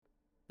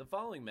The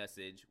following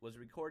message was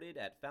recorded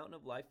at Fountain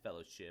of Life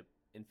Fellowship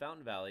in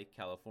Fountain Valley,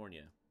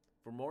 California.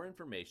 For more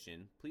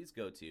information, please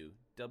go to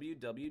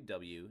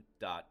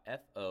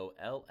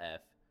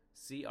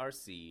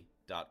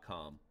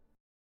www.folfcrc.com.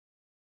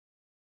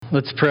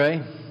 Let's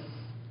pray.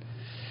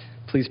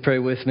 Please pray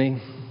with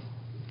me.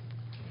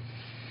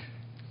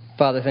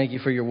 Father, thank you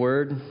for your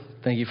word.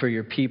 Thank you for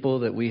your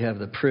people, that we have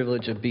the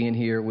privilege of being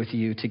here with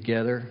you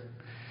together.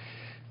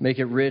 Make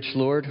it rich,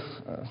 Lord.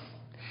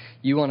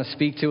 You want to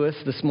speak to us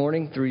this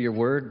morning through your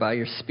word, by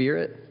your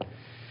Spirit.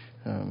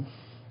 So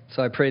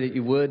I pray that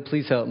you would.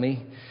 Please help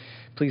me.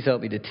 Please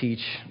help me to teach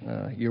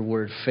your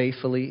word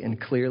faithfully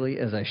and clearly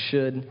as I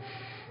should.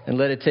 And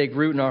let it take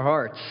root in our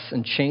hearts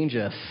and change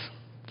us.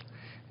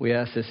 We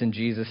ask this in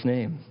Jesus'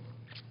 name.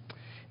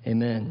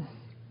 Amen.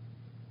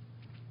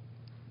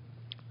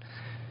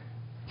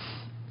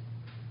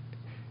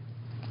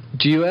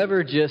 Do you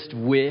ever just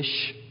wish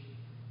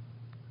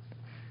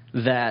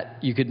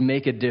that you could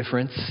make a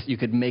difference, you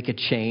could make a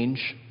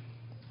change?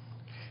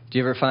 Do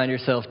you ever find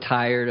yourself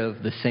tired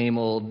of the same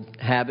old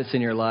habits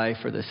in your life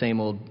or the same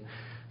old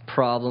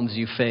problems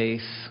you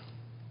face?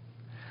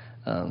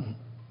 Do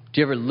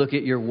you ever look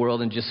at your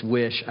world and just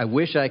wish, I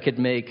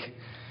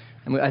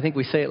think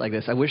we say it like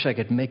this, I wish I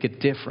could make a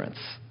difference.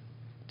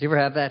 Do you ever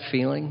have that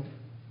feeling?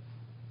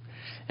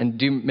 And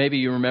maybe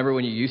you remember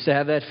when you used to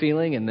have that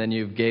feeling and then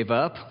you gave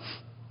up?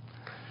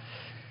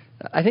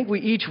 I think we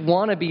each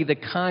want to be the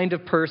kind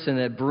of person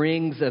that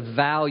brings a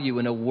value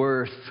and a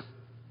worth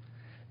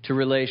to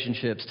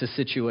relationships, to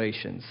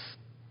situations.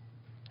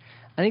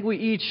 I think we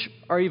each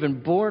are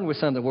even born with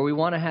something where we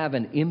want to have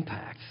an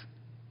impact.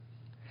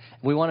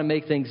 We want to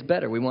make things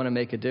better. We want to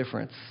make a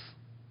difference.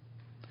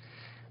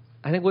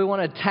 I think we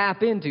want to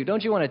tap into,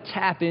 don't you want to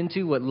tap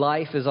into what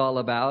life is all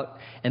about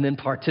and then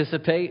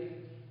participate?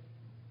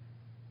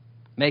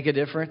 Make a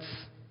difference?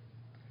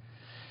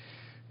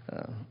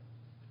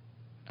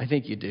 I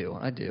think you do.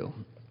 I do.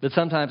 But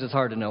sometimes it's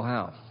hard to know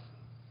how. Do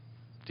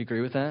you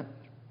agree with that?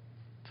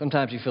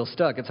 Sometimes you feel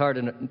stuck. It's hard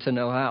to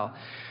know how.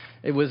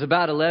 It was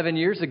about 11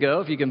 years ago,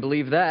 if you can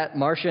believe that,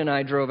 Marcia and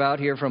I drove out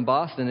here from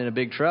Boston in a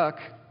big truck,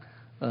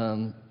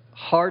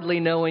 hardly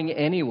knowing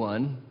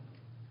anyone.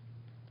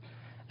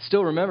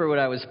 Still remember what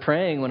I was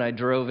praying when I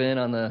drove in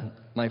on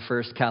my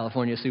first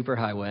California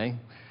superhighway.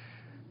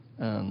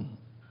 It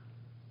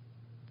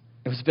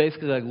was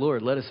basically like,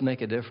 Lord, let us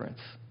make a difference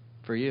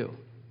for you.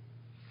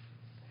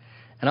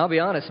 And I'll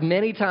be honest,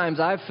 many times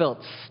I've felt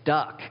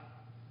stuck.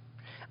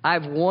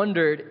 I've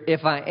wondered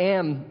if I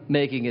am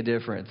making a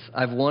difference.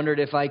 I've wondered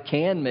if I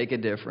can make a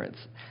difference.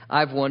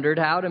 I've wondered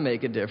how to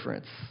make a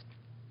difference.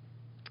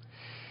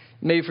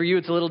 Maybe for you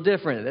it's a little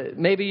different.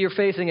 Maybe you're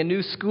facing a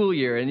new school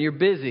year and you're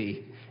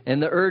busy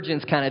and the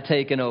urgence's kind of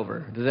taken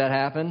over. Does that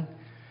happen?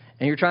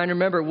 And you're trying to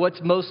remember what's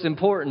most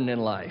important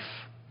in life.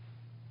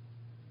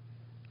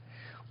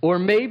 Or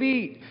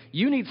maybe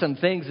you need some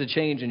things to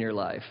change in your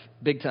life,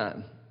 big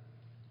time.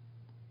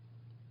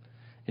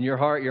 In your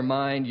heart, your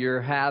mind,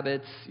 your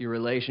habits, your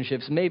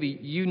relationships. Maybe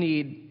you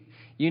need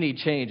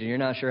change and you're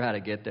not sure how to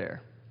get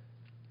there.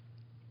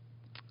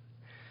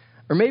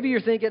 Or maybe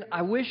you're thinking,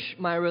 I wish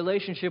my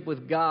relationship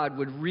with God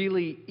would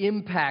really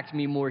impact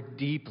me more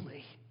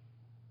deeply.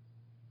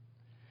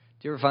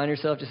 Do you ever find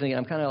yourself just thinking,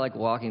 I'm kind of like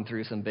walking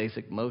through some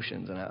basic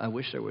motions and I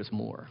wish there was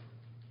more?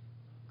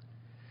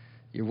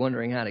 You're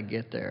wondering how to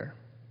get there.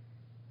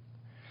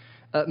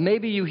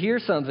 Maybe you hear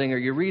something or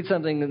you read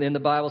something in the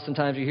Bible.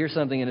 Sometimes you hear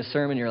something in a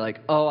sermon. You're like,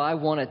 oh, I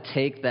want to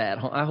take that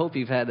home. I hope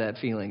you've had that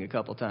feeling a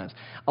couple times.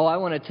 Oh, I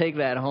want to take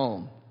that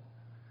home.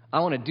 I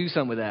want to do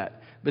something with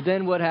that. But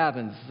then what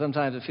happens?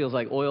 Sometimes it feels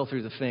like oil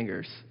through the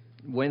fingers.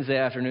 Wednesday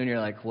afternoon,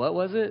 you're like, what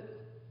was it?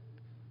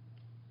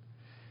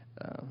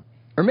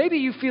 Or maybe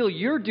you feel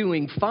you're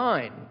doing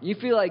fine. You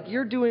feel like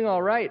you're doing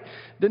all right.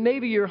 But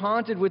maybe you're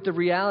haunted with the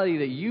reality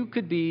that you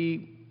could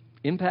be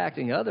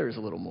impacting others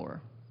a little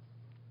more.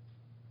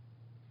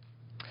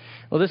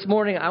 Well, this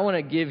morning, I want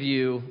to give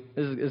you,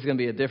 this is going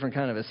to be a different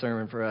kind of a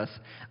sermon for us.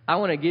 I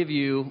want to give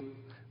you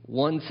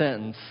one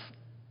sentence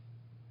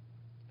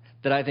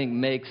that I think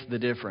makes the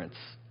difference.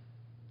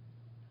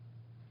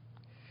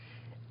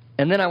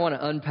 And then I want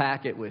to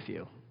unpack it with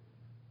you.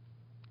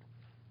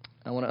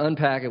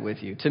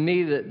 To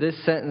me,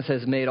 this sentence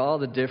has made all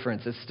the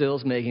difference. It still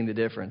is making the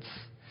difference.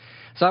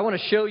 So I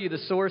want to show you the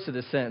source of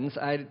the sentence.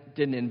 I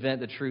didn't invent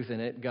the truth in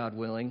it, God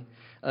willing.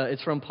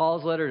 It's from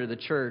Paul's letter to the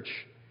church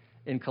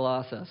in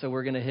Colossae. So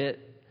we're going to hit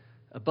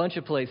a bunch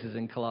of places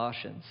in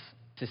Colossians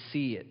to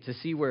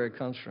see where it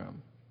comes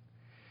from.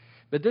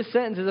 But this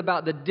sentence is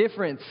about the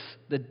difference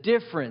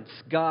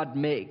God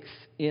makes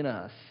in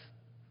us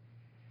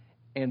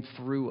and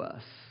through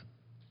us.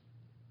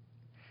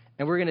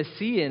 And we're going to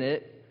see in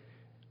it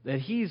that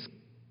He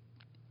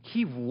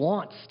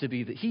wants to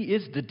be He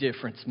is the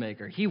difference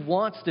maker. He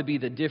wants to be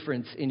the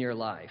difference in your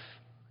life.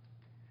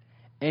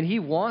 And He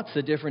wants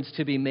the difference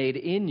to be made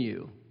in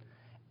you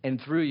and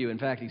through you. In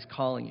fact, He's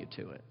calling you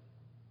to it.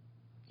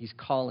 He's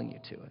calling you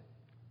to it.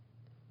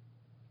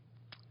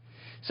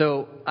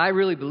 So I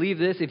really believe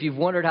this. If you've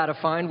wondered how to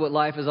find what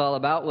life is all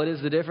about, what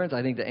is the difference?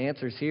 I think the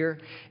answer's here.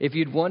 If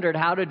you'd wondered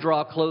how to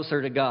draw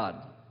closer to God,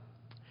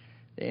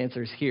 the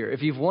answer's here.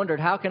 If you've wondered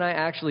how can I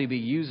actually be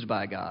used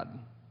by God,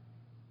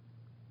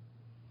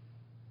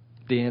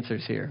 the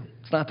answer's here.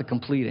 It's not the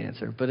complete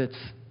answer, but it's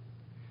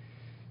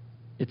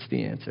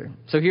the answer.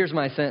 So here's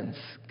my sentence.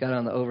 Got it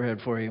on the overhead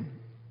for you.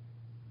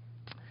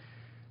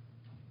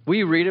 Will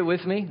you read it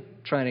with me?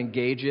 Try and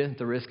engage you at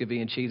the risk of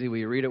being cheesy. Will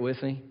you read it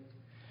with me?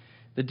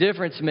 The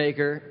difference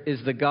maker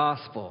is the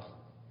gospel.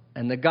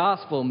 And the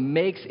gospel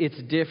makes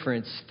its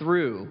difference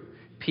through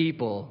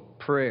people,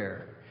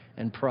 prayer,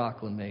 and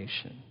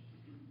proclamation.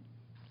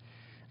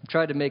 I've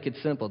tried to make it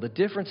simple. The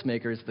difference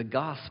maker is the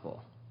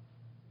gospel.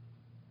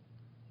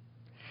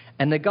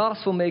 And the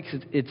gospel makes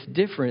its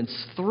difference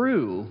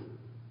through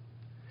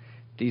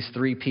these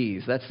 3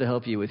 P's. That's to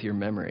help you with your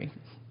memory.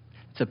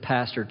 It's a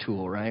pastor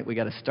tool, right? We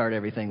got to start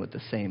everything with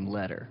the same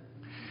letter.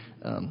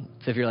 So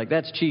if you're like,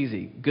 that's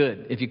cheesy,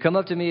 good. If you come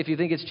up to me, if you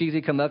think it's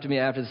cheesy, come up to me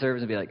after the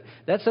service and be like,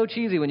 that's so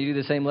cheesy when you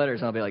do the same letters.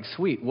 And I'll be like,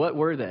 sweet, what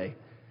were they?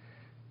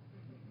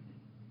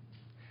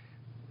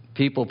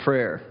 People,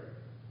 prayer,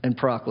 and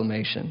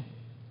proclamation.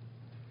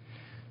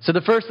 So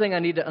the first thing I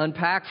need to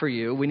unpack for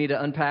you, we need to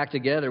unpack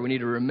together, we need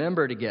to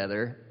remember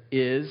together,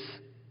 is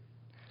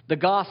the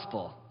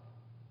gospel.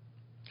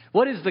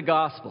 What is the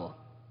gospel?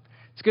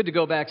 It's good to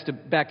go back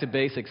to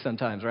basics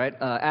sometimes, right?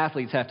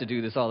 Athletes have to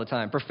do this all the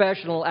time.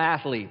 Professional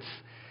athletes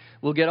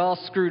will get all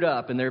screwed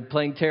up and they're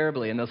playing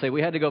terribly, and they'll say,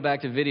 we had to go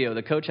back to video.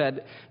 The coach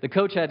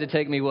had to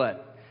take me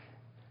what?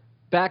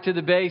 Back to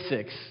the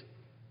basics.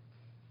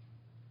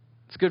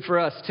 It's good for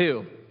us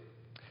too.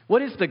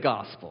 What is the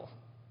gospel?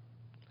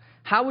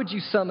 How would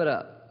you sum it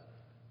up?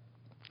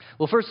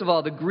 Well, first of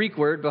all, the Greek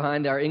word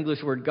behind our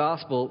English word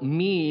gospel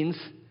means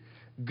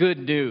good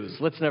news.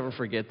 Let's never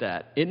forget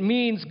that. It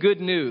means good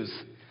news.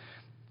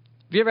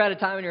 Have you ever had a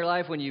time in your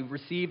life when you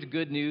received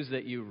good news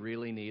that you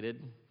really needed?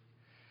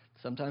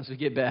 Sometimes we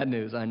get bad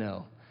news, I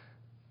know.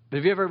 But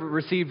have you ever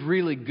received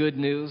really good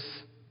news?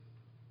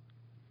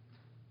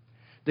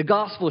 The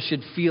gospel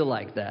should feel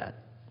like that.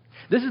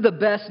 This is the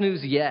best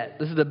news yet.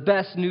 This is the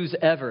best news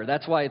ever.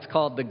 That's why it's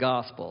called the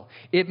gospel.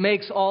 It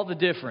makes all the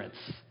difference.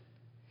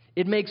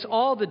 It makes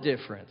all the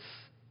difference.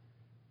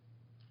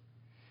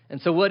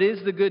 And so what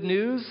is the good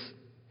news?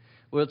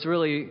 Well, it's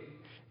really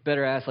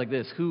better asked like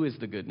this. Who is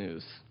the good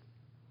news?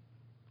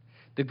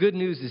 The good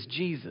news is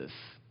Jesus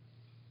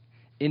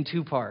in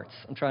 2 parts.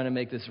 I'm trying to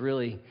make this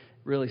really,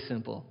 really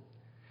simple.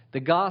 The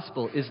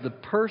gospel is the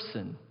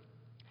person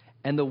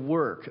and the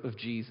work of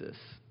Jesus.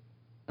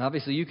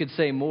 Obviously, you could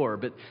say more,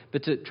 but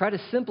to try to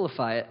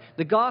simplify it,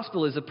 the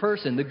gospel is a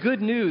person. The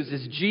good news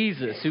is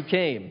Jesus who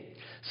came.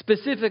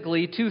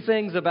 Specifically, 2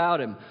 things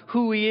about him: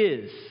 who he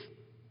is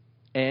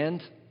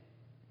and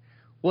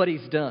what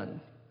he's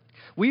done.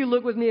 Will you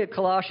look with me at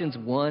Colossians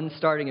 1,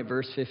 starting at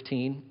verse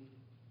 15?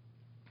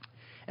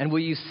 And will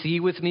you see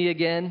with me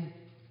again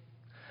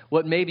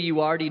what maybe you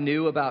already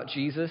knew about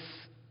Jesus?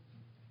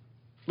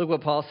 Look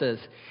what Paul says.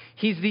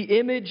 He's the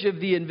image of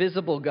the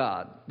invisible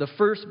God, the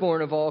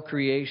firstborn of all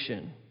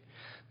creation.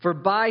 For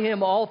by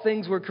him all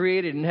things were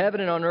created in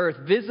heaven and on earth,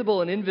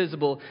 visible and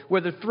invisible,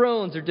 whether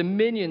thrones or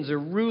dominions or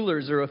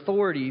rulers or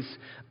authorities.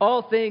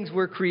 All things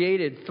were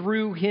created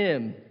through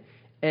him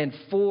and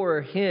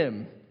for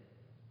him.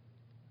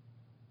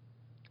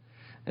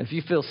 And if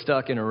you feel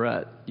stuck in a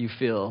rut, you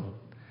feel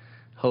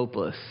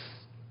hopeless,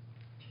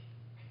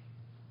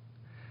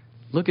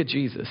 look at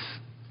Jesus.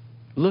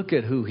 Look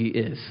at who he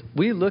is.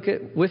 Will you look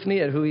with me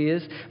at who he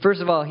is? First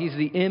of all, he's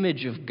the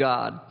image of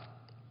God.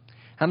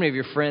 How many of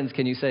your friends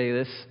can you say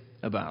this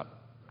about?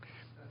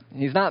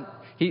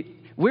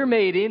 We're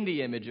made in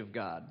the image of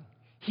God.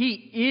 He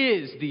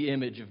is the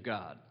image of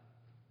God.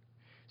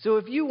 So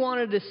if you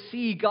wanted to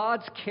see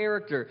God's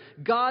character,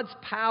 God's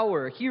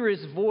power, hear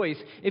his voice,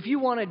 if you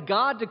wanted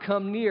God to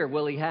come near,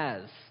 well, he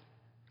has.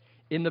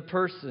 In the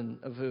person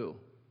of who?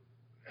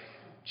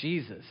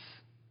 Jesus.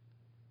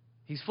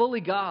 He's fully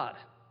God.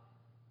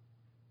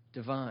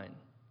 Divine.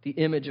 The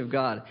image of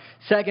God.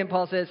 Second,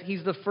 Paul says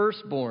he's the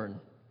firstborn.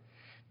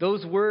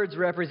 Those words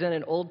represent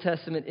an Old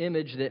Testament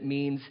image that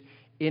means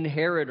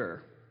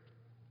inheritor.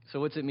 So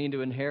what's it mean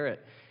to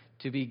inherit?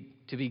 To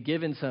be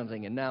given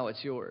something and now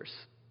it's yours.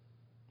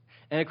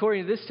 And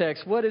according to this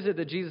text, what is it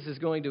that Jesus is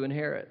going to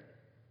inherit?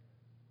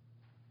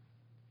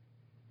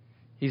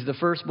 He's the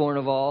firstborn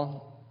of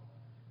all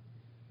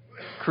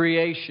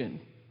creation.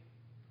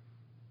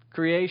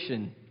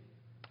 Creation.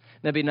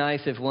 That'd be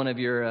nice if one of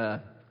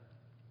your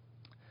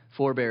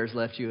forebears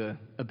left you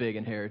a big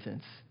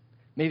inheritance.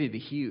 Maybe it'd be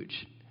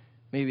huge.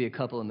 Maybe a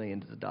couple of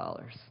millions of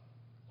dollars.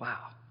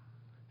 Wow.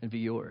 It'd be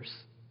yours.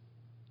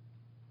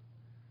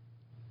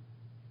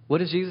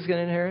 What is Jesus going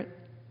to inherit?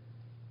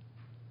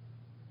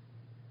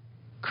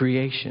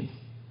 Creation.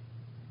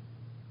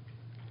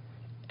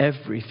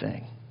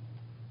 Everything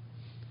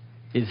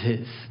is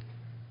his.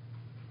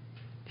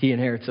 He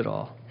inherits it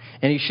all.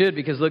 And he should,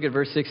 because look at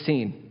verse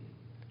 16.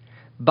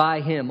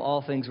 By him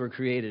all things were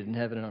created in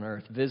heaven and on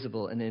earth,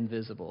 visible and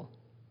invisible.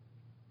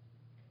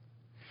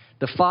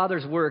 The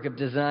Father's work of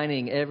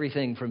designing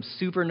everything from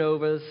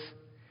supernovas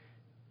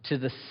to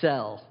the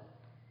cell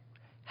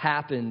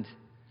happened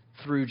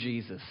through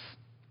Jesus.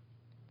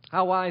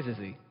 How wise is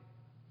he?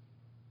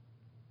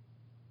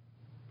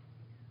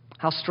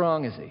 How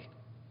strong is he?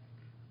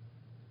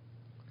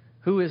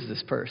 Who is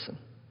this person?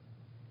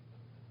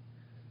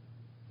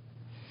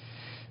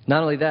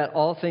 Not only that,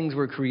 all things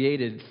were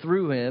created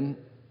through him.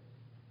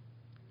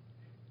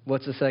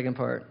 What's the second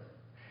part?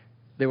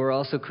 They were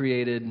also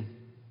created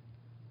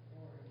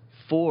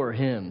for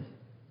him.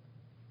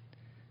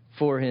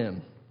 For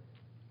him.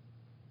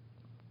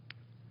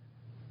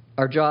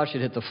 Our jaw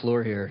should hit the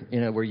floor here.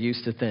 We're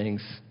used to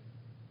things.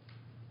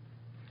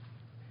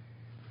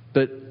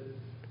 But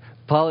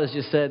Paul has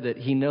just said that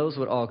he knows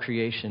what all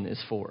creation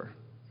is for.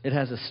 It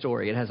has a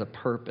story. It has a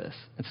purpose.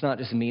 It's not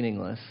just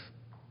meaningless.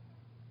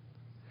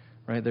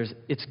 Right?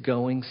 It's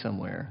going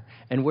somewhere.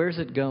 And where's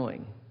it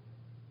going?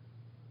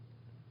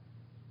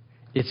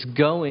 It's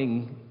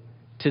going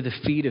to the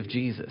feet of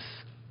Jesus.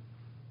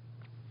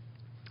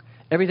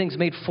 Everything's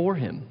made for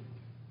him.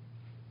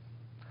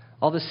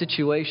 All the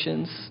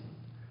situations,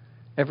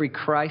 every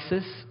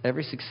crisis,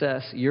 every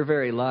success, your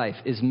very life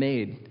is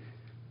made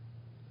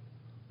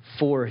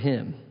for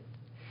him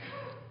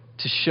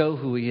to show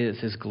who he is,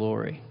 his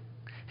glory.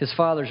 His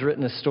Father's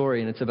written a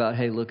story, and it's about,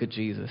 hey, look at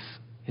Jesus,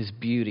 his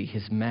beauty,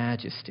 his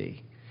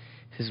majesty,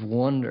 his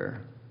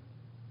wonder.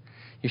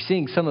 You're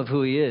seeing some of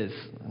who he is.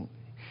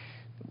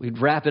 We'd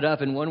wrap it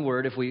up in one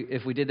word. If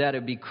we did that, it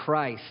would be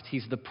Christ.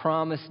 He's the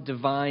promised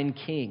divine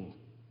King.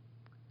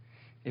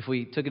 If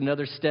we took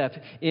another step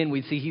in,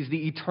 we'd see he's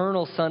the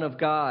eternal Son of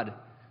God,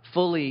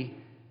 fully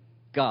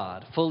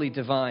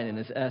divine in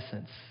his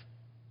essence.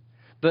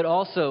 But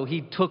also,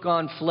 he took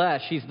on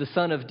flesh. He's the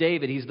Son of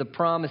David. He's the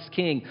promised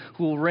King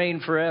who will reign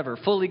forever.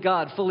 Fully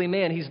God, fully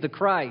man. He's the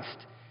Christ.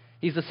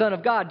 He's the Son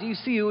of God. Do you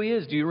see who he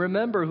is? Do you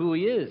remember who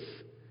he is?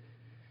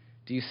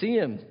 Do you see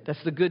him?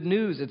 That's the good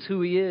news. It's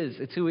who he is.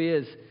 It's who he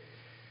is.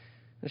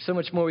 There's so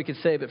much more we could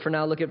say, but for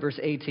now, look at verse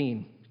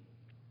 18.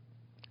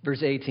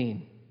 Verse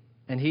 18.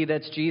 And he,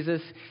 that's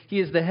Jesus, he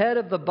is the head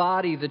of the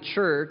body, the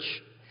church.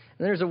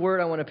 And there's a word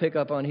I want to pick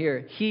up on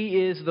here.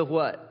 He is the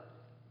what?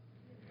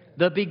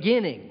 The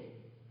beginning.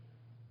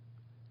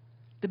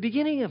 The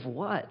beginning of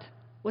what?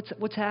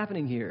 What's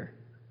happening here?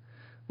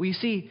 Well, you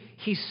see,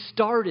 he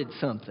started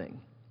something.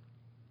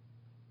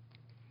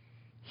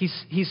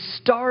 He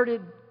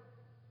started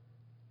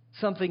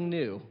something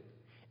new.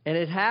 And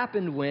it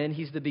happened when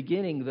he's the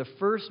beginning, the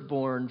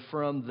firstborn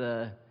from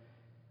the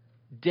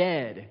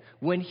dead.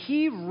 When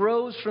he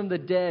rose from the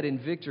dead in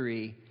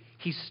victory,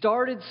 he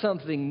started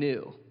something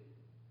new.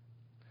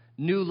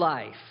 New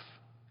life.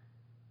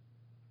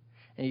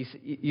 And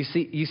you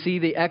see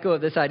the echo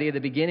of this idea at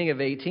the beginning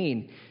of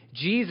 18.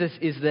 Jesus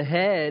is the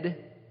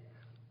head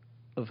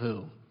of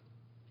who?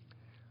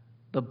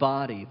 The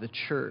body, the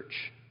church.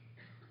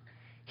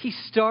 He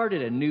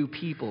started a new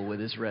people with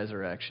his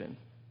resurrection.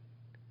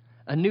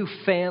 A new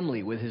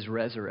family with his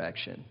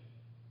resurrection.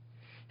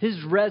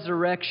 His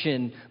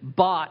resurrection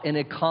bought and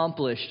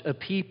accomplished a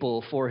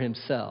people for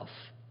himself.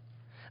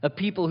 A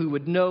people who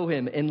would know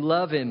him and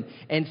love him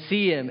and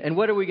see him. And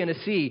what are we going to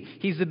see?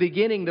 He's the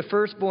beginning, the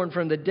firstborn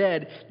from the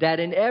dead,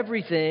 that in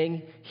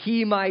everything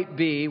he might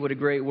be, what a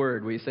great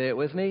word. Will you say it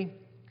with me?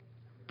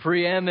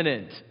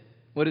 Preeminent.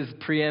 What does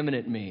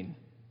preeminent mean?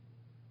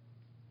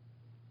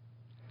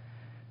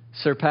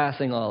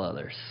 Surpassing all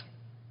others.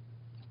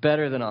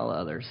 Better than all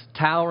others.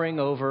 Towering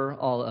over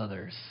all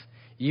others.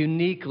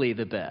 Uniquely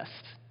the best.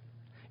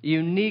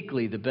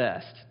 Uniquely the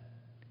best.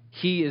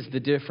 He is the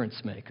difference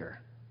maker.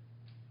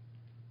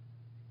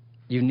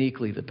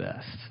 Uniquely the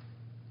best.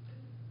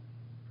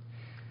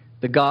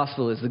 The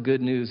gospel is the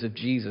good news of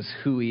Jesus,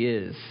 who he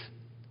is,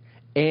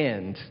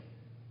 and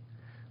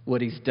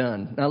what he's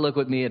done. Now look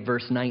with me at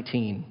verse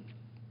 19.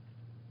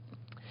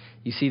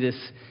 You see this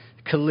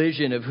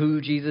collision of who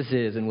Jesus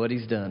is and what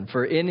he's done.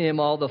 For in him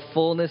all the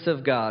fullness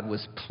of God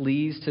was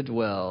pleased to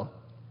dwell,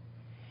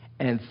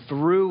 and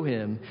through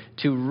him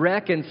to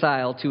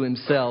reconcile to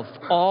himself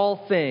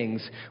all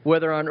things,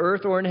 whether on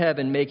earth or in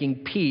heaven,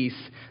 making peace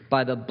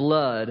by the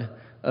blood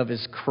of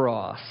his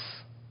cross.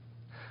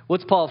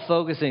 What's Paul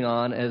focusing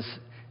on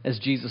as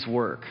Jesus'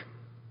 work?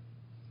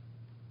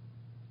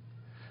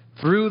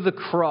 Through the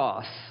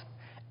cross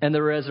and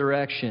the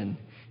resurrection,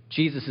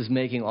 Jesus is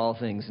making all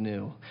things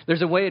new.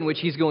 There's a way in which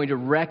he's going to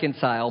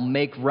reconcile,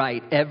 make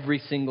right every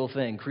single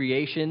thing.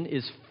 Creation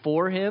is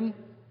for him,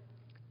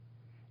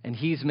 and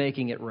he's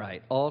making it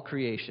right. All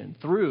creation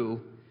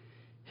through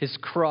his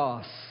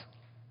cross.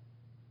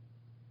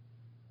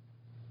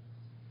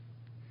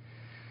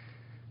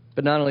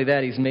 But not only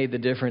that, he's made the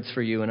difference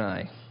for you and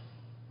I.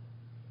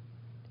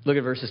 Look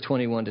at verses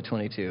 21 to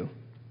 22.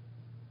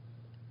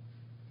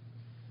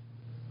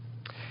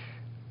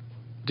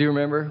 Do you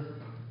remember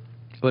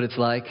what it's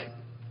like? Do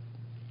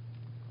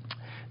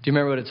you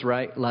remember what it's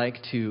like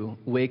to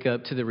wake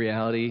up to the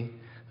reality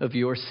of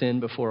your sin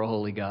before a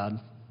holy God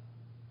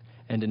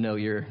and to know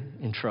you're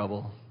in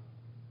trouble?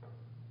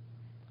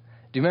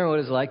 Do you remember what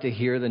it's like to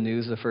hear the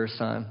news the first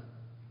time?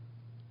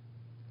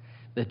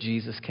 that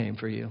Jesus came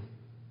for you.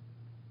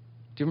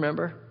 Do you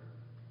remember?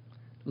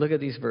 Look at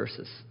these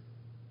verses.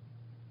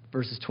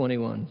 Verses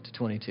 21 to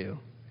 22.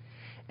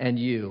 And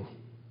you,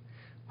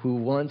 who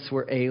once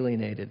were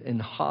alienated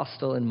and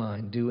hostile in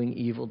mind, doing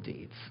evil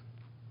deeds.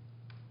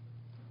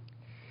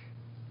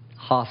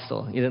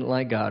 Hostile. You didn't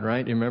like God,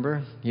 right? You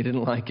remember? You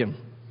didn't like him.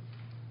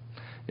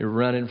 You're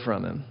running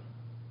from him.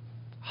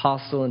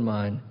 Hostile in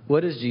mind.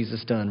 What has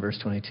Jesus done? Verse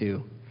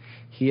 22.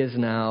 He has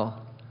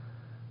now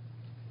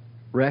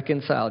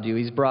reconciled you.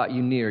 He's brought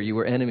you near. You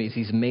were enemies.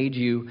 He's made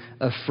you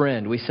a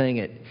friend. We sang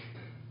it.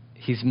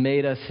 He's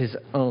made us his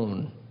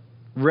own.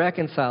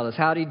 Reconciled us.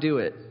 How did he do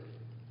it?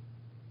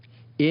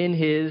 In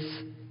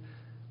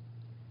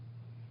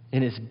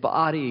his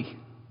body,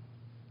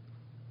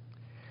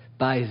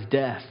 by his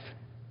death.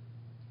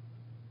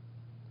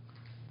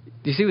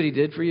 Do you see what he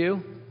did for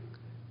you?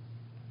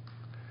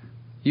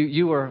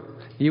 You were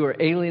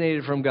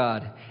alienated from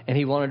God, and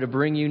he wanted to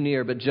bring you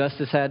near, but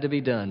justice had to be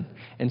done.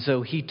 And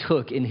so he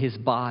took in his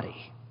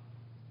body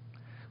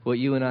what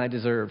you and I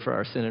deserved for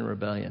our sin and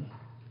rebellion.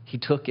 He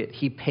took it.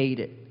 He paid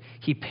it.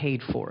 He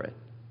paid for it.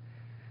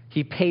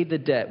 He paid the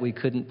debt we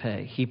couldn't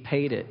pay. He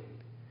paid it.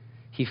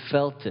 He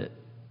felt it.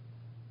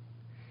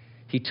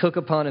 He took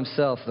upon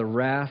himself the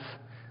wrath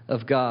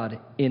of God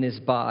in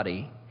his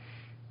body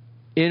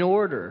in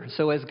order.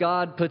 So as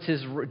God puts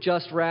his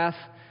just wrath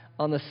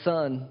on the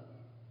Son,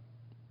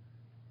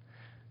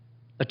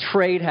 a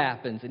trade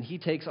happens, and he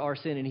takes our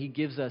sin and he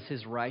gives us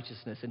his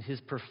righteousness and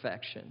his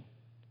perfection.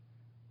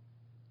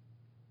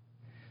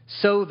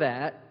 So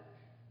that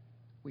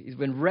he's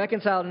been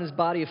reconciled in his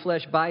body of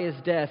flesh by his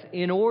death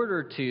in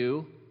order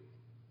to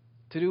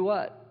do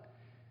what?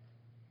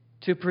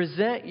 To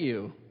present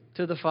you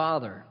to the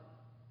Father.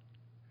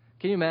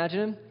 Can you imagine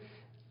him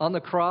on the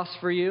cross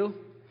for you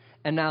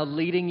and now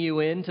leading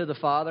you into the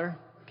Father?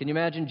 Can you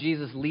imagine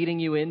Jesus leading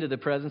you into the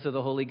presence of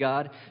the Holy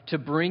God to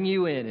bring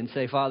you in and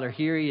say, Father,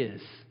 here he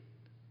is.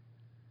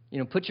 You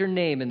know, put your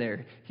name in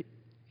there.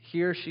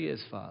 Here she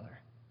is, Father.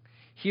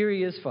 Here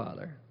he is,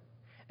 Father.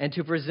 And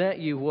to present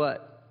you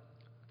what?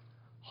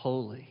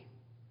 Holy.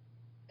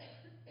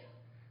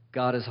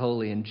 God is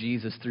holy, and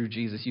through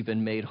Jesus, you've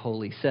been made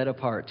holy, set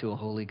apart to a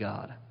holy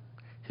God.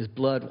 His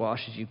blood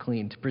washes you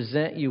clean. To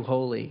present you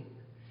holy.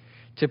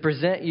 To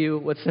present you,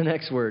 what's the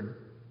next word?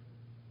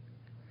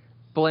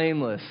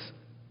 Blameless.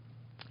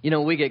 You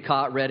know, we get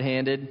caught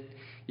red-handed.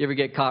 You ever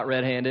get caught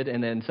red-handed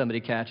and then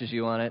somebody catches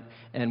you on it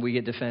and we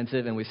get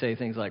defensive and we say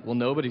things like, well,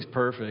 nobody's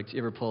perfect. You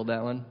ever pulled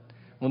that one?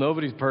 Well,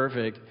 nobody's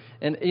perfect.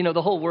 And, you know,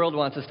 the whole world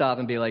wants to stop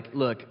and be like,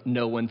 look,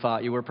 no one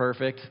thought you were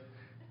perfect.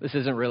 This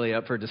isn't really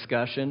up for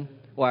discussion.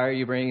 Why are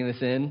you bringing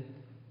this in?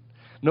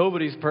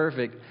 Nobody's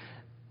perfect.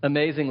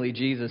 Amazingly,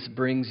 Jesus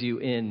brings you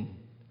in.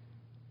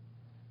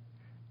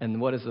 And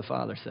what does the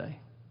Father say?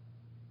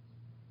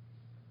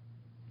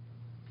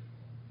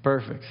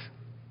 Perfect.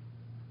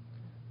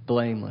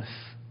 Blameless.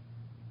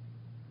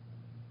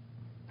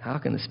 How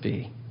can this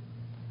be?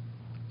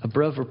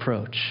 Above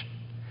reproach.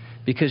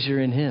 Because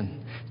you're in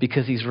him.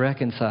 Because he's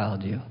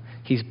reconciled you.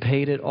 He's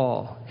paid it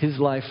all. His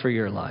life for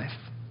your life.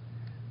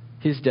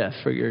 His death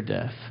for your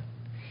death.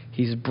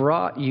 He's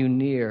brought you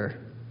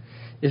near.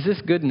 Is this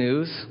good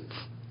news?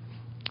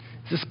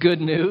 Is this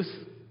good news?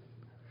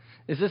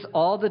 Is this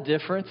all the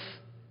difference?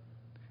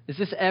 Is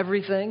this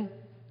everything?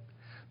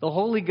 The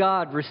holy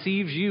God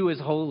receives you as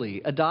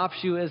holy, adopts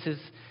you as his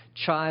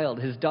child,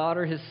 his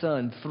daughter, his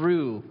son,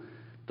 through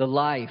the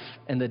life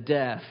and the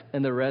death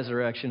and the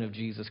resurrection of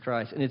Jesus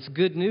Christ. And it's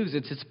good news.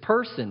 It's his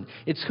person.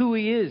 It's who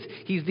he is.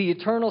 He's the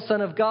eternal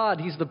Son of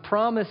God. He's the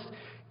promised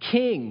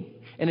King.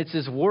 And it's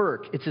his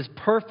work. It's his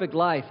perfect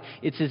life.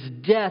 It's his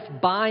death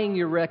buying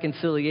your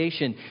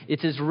reconciliation.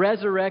 It's his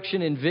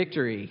resurrection and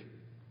victory.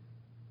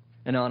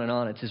 And on and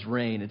on. It's his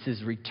reign. It's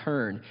his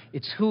return.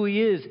 It's who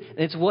he is. And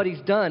it's what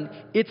he's done.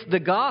 It's the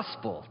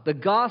gospel. The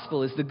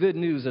gospel is the good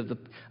news of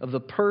the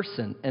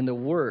person and the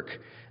work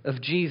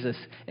of Jesus.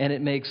 And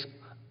it makes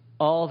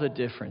all the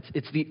difference.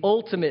 It's the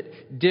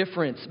ultimate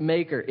difference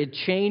maker. It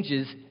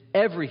changes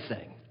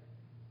everything.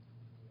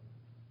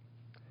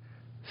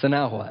 So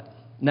now what?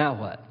 Now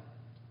what?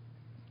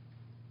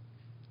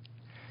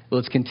 Well,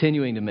 it's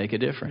continuing to make a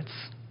difference.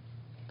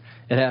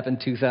 It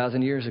happened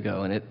 2,000 years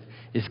ago, and it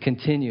is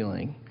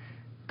continuing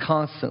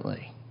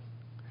constantly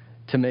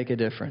to make a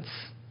difference.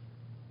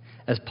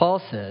 As Paul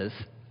says,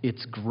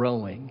 it's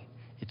growing.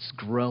 It's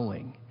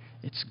growing.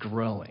 It's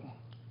growing.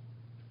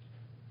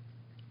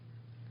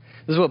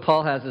 This is what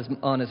Paul has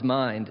on his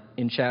mind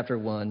in chapter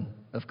 1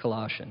 of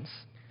Colossians.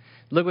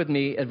 Look with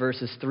me at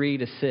verses 3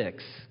 to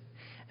 6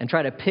 and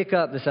try to pick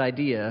up this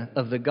idea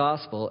of the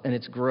gospel and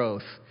its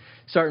growth.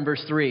 Start in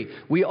verse 3.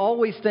 We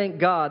always thank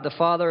God, the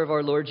Father of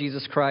our Lord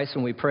Jesus Christ,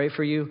 when we pray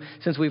for you,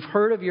 since we've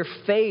heard of your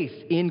faith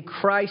in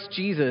Christ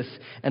Jesus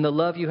and the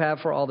love you have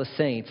for all the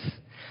saints,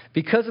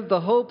 because of the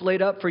hope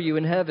laid up for you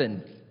in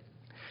heaven.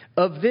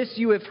 Of this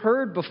you have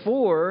heard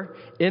before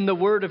in the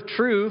word of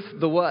truth,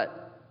 the what?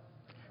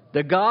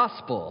 The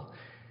gospel.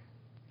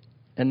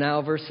 And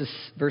now verse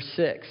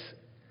 6.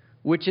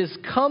 Which has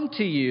come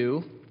to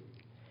you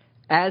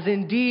as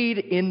indeed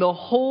in the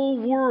whole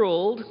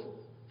world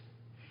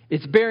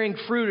it's bearing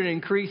fruit and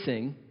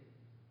increasing,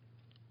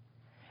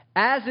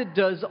 as it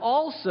does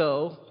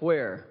also,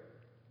 where?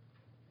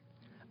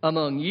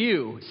 Among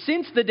you,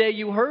 since the day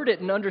you heard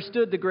it and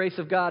understood the grace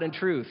of God in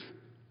truth.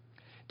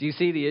 Do you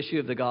see the issue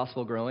of the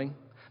gospel growing?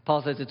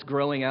 Paul says it's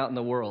growing out in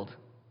the world.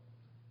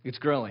 It's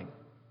growing.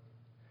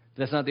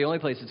 That's not the only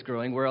place it's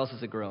growing. Where else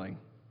is it growing?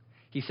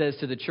 He says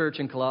to the church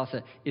in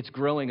Colossae, it's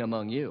growing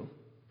among you.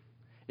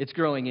 It's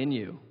growing in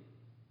you.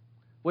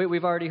 Wait,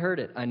 we've already heard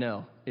it. I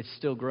know. It's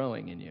still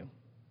growing in you.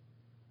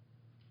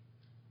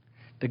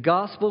 The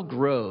gospel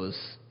grows,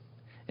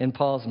 in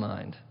Paul's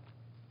mind,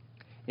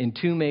 in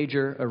two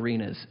major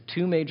arenas,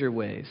 two major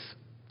ways.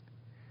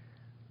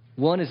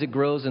 One is it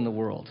grows in the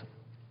world.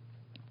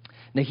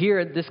 Now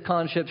here, this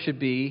concept should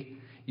be,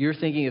 you're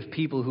thinking of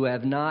people who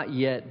have not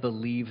yet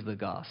believed the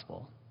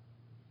gospel,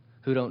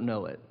 who don't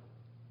know it,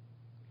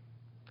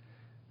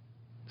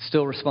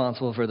 still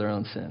responsible for their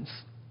own sins.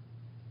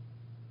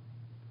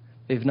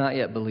 They've not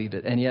yet believed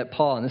it. And yet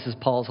Paul, and this is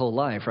Paul's whole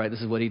life, right? This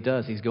is what he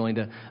does. He's going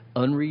to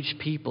unreached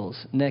peoples,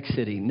 next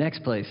city,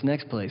 next place.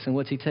 And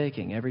what's he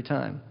taking every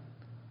time?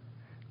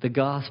 The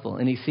gospel.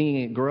 And he's seeing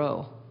it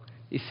grow.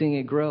 He's seeing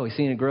it grow. He's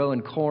seeing it grow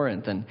in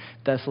Corinth and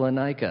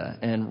Thessalonica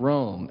and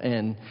Rome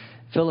and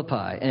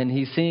Philippi. And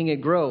he's seeing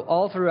it grow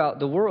all throughout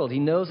the world. He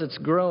knows it's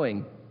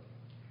growing.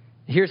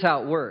 Here's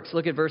how it works.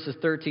 Look at verses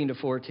 13 to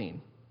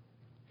 14.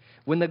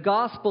 When the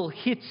gospel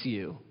hits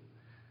you,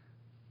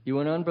 you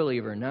were an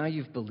unbeliever. Now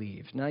you've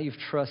believed. Now you've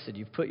trusted.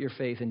 You've put your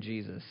faith in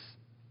Jesus.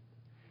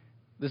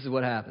 This is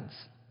what happens.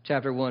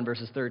 Chapter 1,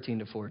 verses 13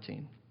 to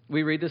 14. Will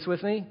you read this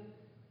with me?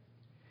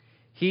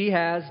 He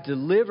has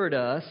delivered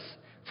us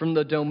from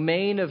the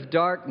domain of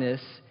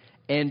darkness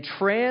and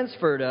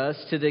transferred us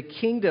to the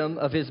kingdom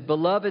of His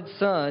beloved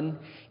Son,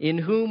 in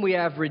whom we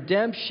have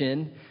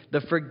redemption,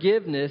 the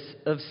forgiveness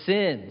of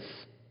sins.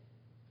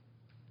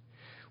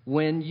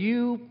 When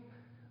you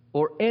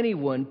or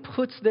anyone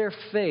puts their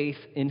faith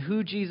in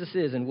who Jesus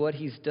is and what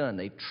He's done,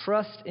 they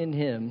trust in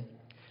Him,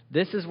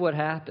 this is what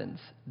happens.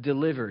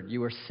 Delivered,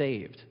 you are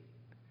saved.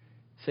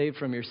 Saved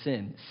from your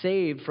sin.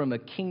 Saved from a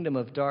kingdom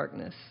of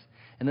darkness.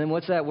 And then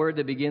what's that word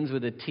that begins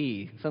with a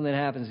T? Something that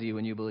happens to you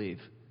when you believe.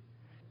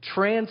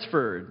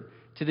 Transferred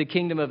to the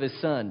kingdom of His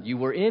Son. You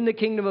were in the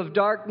kingdom of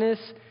darkness,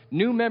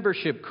 new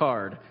membership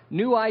card,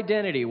 new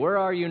identity. Where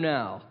are you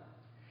now?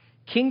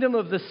 Kingdom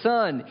of the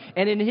Son.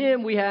 And in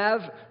Him we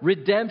have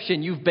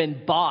redemption. You've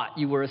been bought.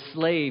 You were a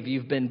slave.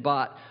 You've been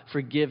bought.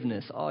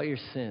 Forgiveness. All your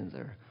sins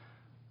are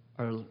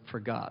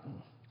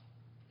forgotten.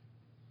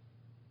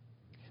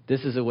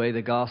 This is the way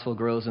the gospel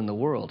grows in the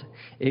world.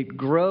 It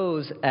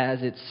grows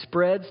as it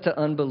spreads to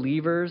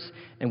unbelievers,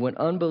 and when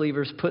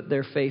unbelievers put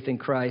their faith in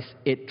Christ,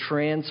 it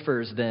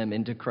transfers them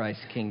into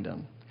Christ's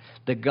kingdom.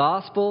 The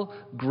gospel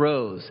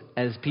grows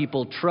as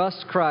people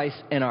trust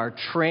Christ and are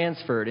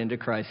transferred into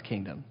Christ's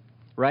kingdom.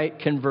 Right?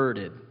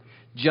 Converted,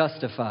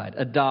 justified,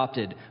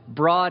 adopted,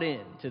 brought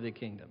into the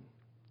kingdom.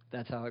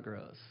 That's how it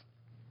grows.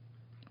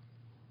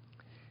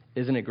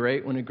 Isn't it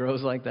great when it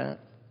grows like that?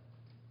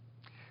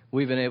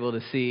 We've been able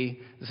to see,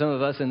 some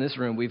of us in this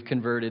room, we've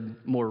converted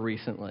more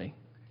recently.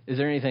 Is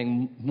there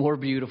anything more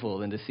beautiful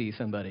than to see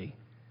somebody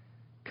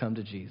come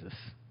to Jesus?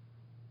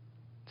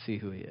 See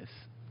who He is.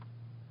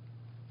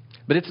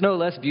 But it's no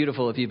less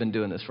beautiful if you've been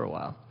doing this for a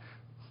while.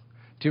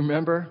 Do you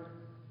remember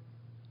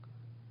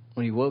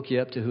when He woke you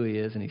up to who He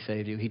is and He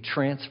saved you? He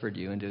transferred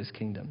you into His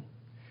kingdom.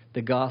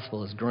 The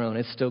gospel has grown.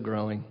 It's still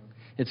growing.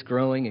 It's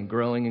growing and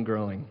growing and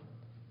growing.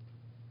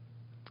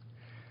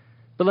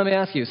 But let me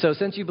ask you, so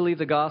since you believed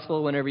the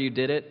gospel whenever you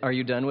did it, are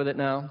you done with it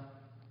now?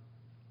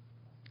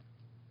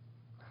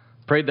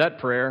 Prayed that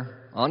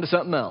prayer, on to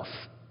something else.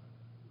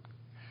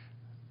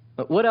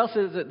 But what else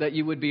is it that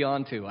you would be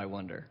on to, I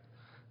wonder?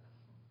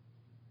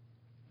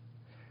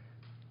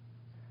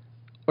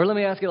 Or let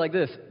me ask you like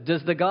this.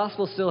 Does the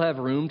gospel still have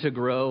room to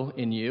grow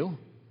in you?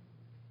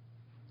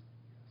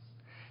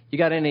 You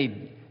got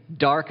any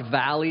dark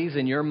valleys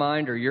in your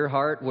mind or your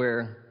heart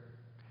where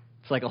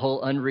it's like a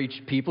whole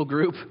unreached people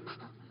group?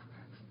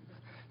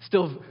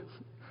 Still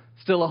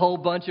a whole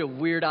bunch of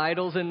weird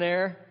idols in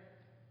there?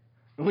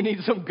 We need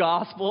some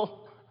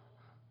gospel.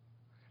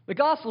 The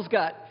gospel's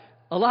got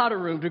a lot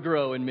of room to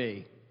grow in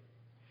me.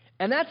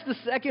 And that's the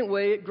second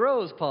way it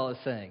grows, Paul is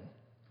saying.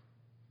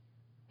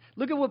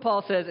 Look at what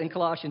Paul says in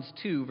Colossians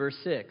 2, verse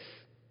 6.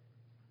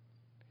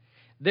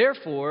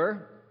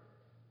 Therefore,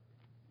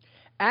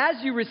 as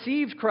you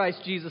received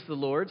Christ Jesus the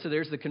Lord, so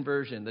there's the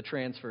conversion, the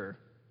transfer.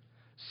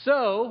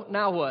 So,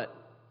 now what?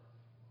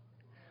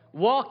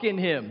 Walk in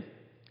Him.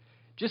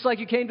 Just like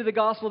you came to the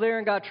gospel there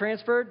and got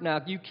transferred,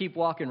 now you keep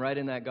walking right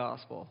in that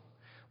gospel.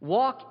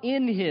 Walk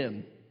in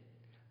Him.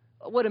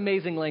 What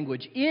amazing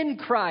language. In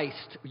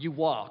Christ you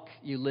walk,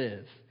 you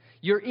live.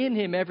 You're in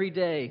Him every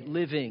day,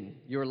 living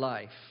your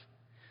life.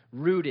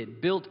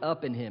 Rooted, built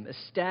up in Him,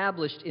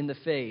 established in the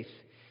faith.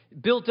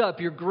 Built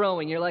up, you're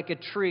growing. You're like a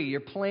tree.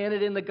 You're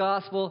planted in the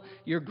gospel.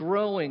 You're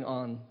growing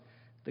on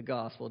the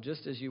gospel,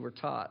 just as you were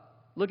taught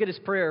Look at his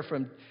prayer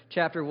from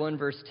chapter 1,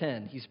 verse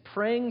 10. He's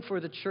praying for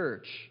the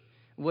church.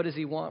 What does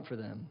he want for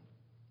them?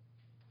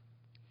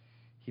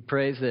 He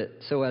prays that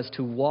so as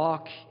to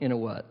walk in a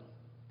what?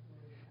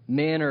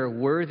 Manner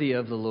worthy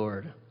of the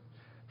Lord,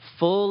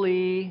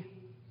 fully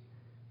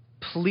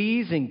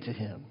pleasing to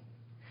him,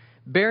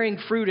 bearing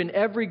fruit in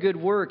every good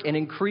work and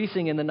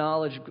increasing in the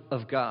knowledge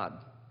of God.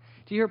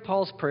 Do you hear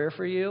Paul's prayer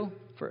for you,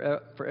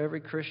 for every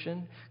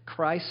Christian?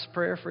 Christ's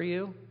prayer for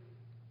you?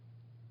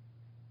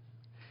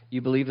 You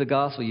believe the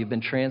gospel, you've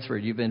been transferred,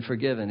 you've been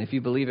forgiven. If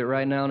you believe it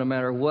right now, no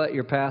matter what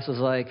your past was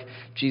like,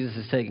 Jesus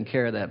is taking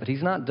care of that. But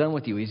he's not done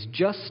with you. He's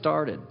just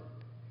started.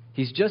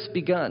 He's just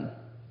begun.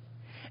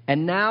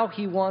 And now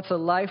he wants a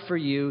life for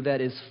you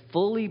that is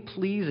fully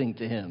pleasing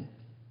to him.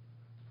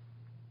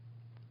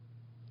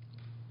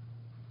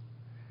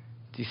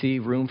 Do you see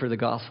room for the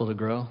gospel to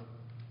grow?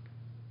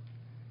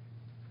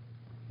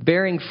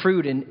 Bearing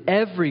fruit in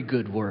every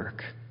good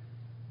work,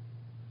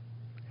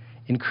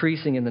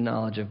 increasing in the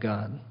knowledge of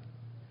God.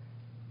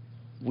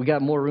 We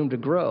got more room to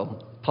grow.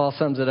 Paul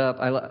sums it up.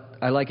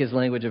 I like his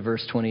language of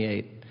verse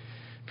 28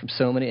 from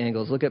so many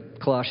angles. Look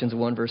at Colossians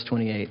 1, verse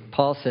 28.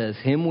 Paul says,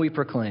 "Him we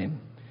proclaim,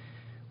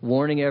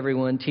 warning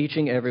everyone,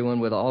 teaching everyone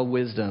with all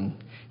wisdom."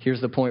 Here's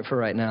the point for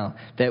right now.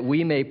 That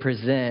we may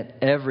present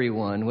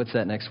everyone, what's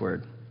that next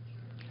word?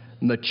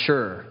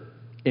 Mature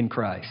in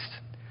Christ.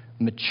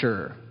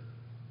 Mature.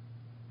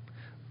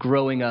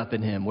 Growing up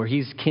in him, where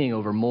he's king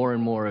over more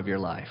and more of your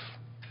life.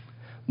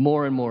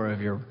 More and more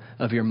of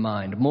your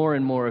mind, more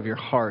and more of your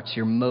hearts,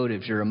 your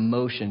motives, your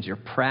emotions, your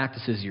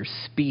practices, your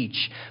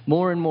speech,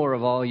 more and more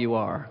of all you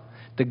are.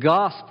 The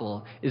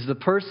gospel is the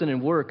person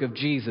and work of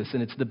Jesus,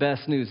 and it's the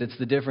best news. It's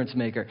the difference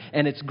maker,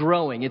 and it's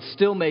growing. It's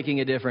still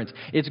making a difference.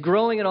 It's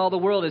growing in all the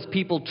world as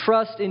people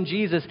trust in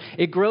Jesus.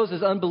 It grows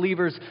as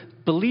unbelievers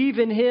believe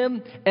in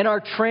him and are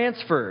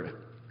transferred,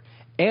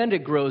 and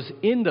it grows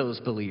in those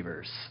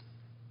believers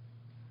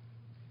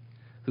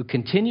who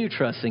continue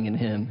trusting in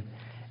him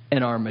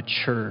and are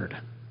matured.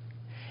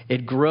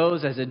 It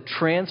grows as it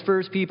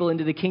transfers people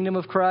into the kingdom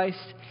of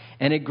Christ,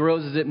 and it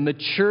grows as it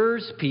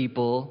matures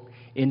people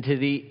into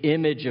the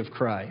image of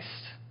Christ.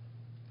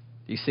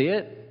 Do you see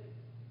it?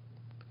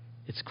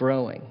 It's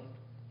growing.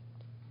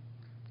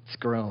 It's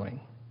growing.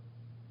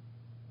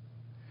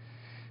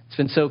 It's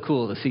been so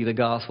cool to see the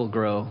gospel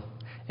grow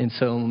in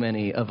so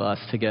many of us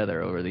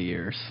together over the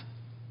years.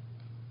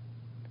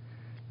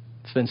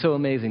 It's been so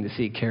amazing to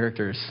see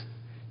characters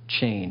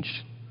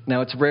change.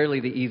 Now, it's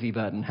rarely the easy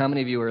button. How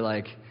many of you are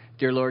like,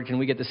 "Dear Lord, can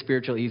we get the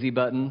spiritual easy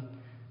button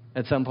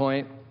at some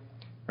point?"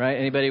 Right?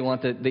 Anybody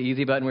want the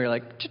easy button where you're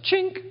like,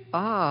 cha-chink,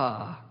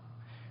 ah.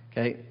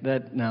 Okay,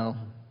 no.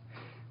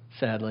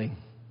 Sadly,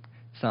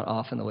 it's not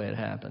often the way it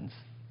happens.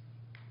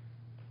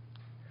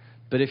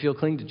 But if you'll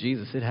cling to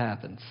Jesus, it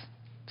happens.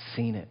 I've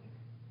seen it.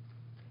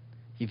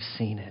 You've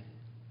seen it.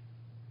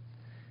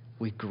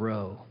 We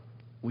grow.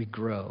 We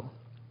grow.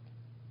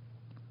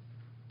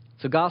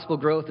 So gospel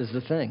growth is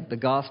the thing. The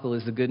gospel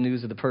is the good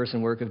news of the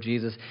person work of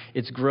Jesus.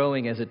 It's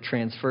growing as it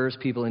transfers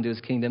people into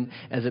his kingdom,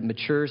 as it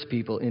matures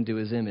people into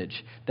his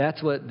image.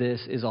 That's what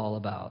this is all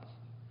about.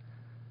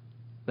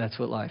 That's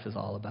what life is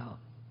all about.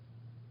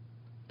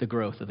 The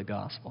growth of the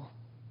gospel.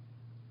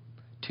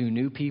 To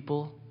new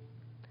people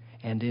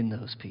and in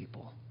those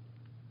people.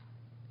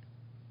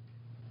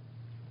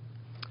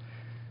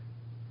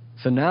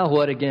 So now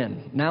what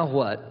again? Now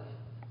what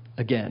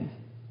again?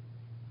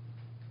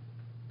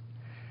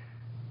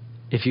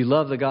 If you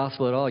love the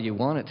gospel at all, you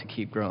want it to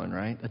keep growing,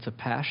 right? That's a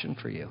passion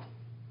for you.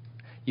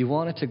 You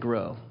want it to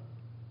grow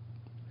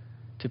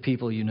to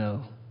people you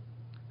know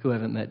who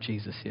haven't met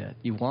Jesus yet.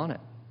 You want it.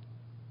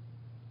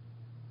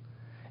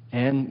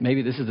 And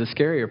maybe this is the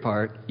scarier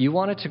part. You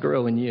want it to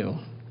grow in you.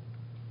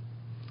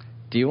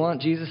 Do you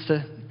want Jesus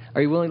to...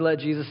 Are you willing to let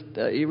Jesus...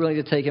 Are you willing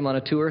to take him on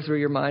a tour through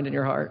your mind and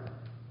your heart?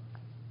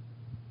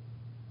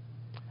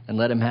 And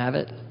let him have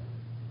it?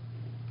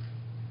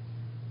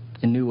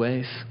 In new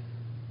ways?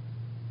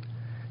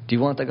 Do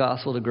you want the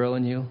gospel to grow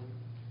in you?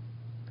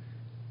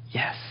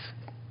 Yes.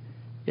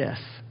 Yes.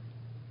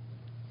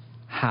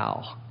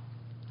 How?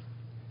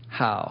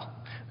 How?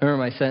 Remember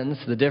my sentence?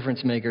 The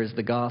difference maker is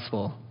the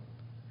gospel.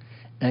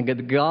 And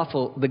the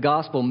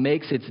gospel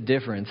makes its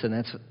difference,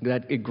 and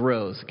that it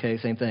grows. Okay,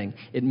 same thing.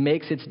 It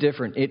makes its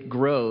difference. It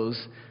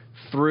grows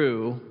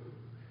through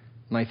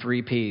my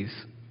 3 P's. Do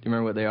you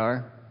remember what they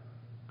are?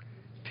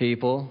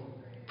 People,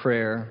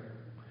 prayer,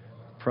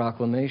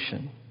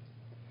 proclamation.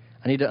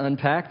 I need to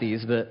unpack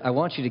these, but I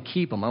want you to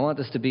keep them. I want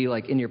this to be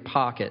like in your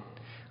pocket.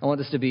 I want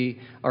this to be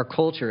our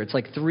culture. It's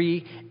like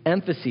 3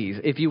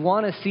 emphases. If you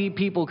want to see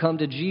people come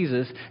to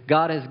Jesus,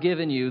 God has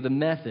given you the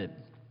method.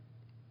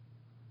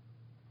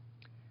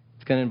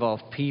 It's going to involve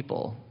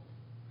people.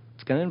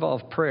 It's going to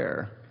involve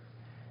prayer.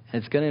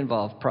 And it's going to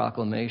involve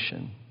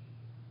proclamation.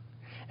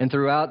 And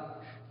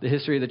throughout the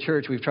history of the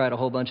church, we've tried a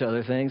whole bunch of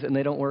other things, and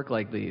they don't work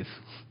like these.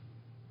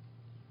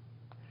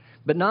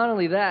 But not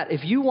only that,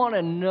 if you want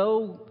to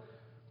know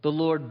the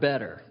Lord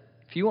better,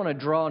 if you want to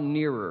draw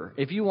nearer,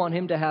 if you want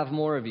him to have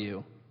more of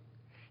you,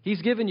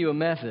 he's given you a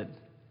method.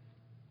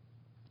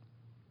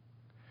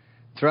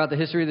 Throughout the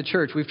history of the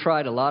church, we've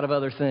tried a lot of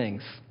other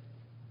things,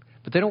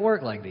 but they don't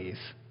work like these.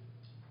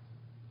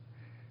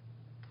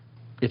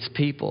 It's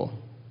people.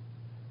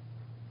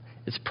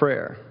 It's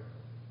prayer.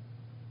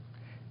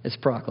 It's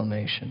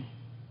proclamation.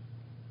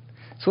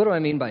 So what do I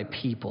mean by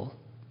people?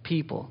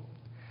 People.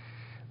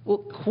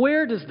 Well,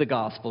 where does the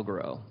gospel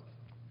grow?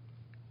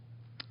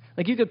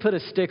 Like you could put a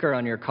sticker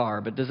on your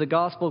car, but does the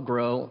gospel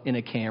grow in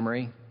a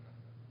Camry?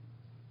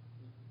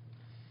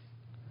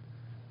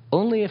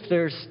 Only if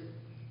there's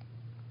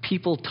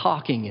people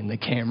talking in the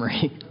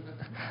Camry.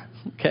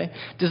 Okay?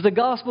 Does the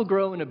gospel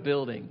grow in a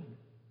building?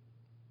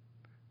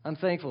 I'm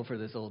thankful for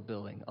this old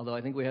building, although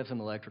I think we have some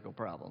electrical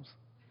problems.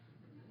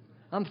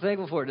 I'm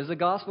thankful for it. Does the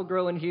gospel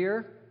grow in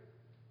here?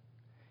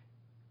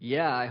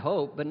 Yeah, I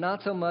hope, but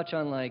not so much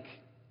on like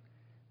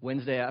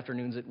Wednesday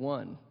afternoons at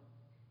 1,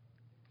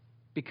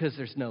 because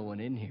there's no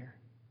one in here.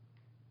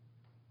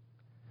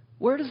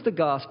 Where does the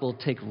gospel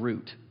take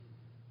root?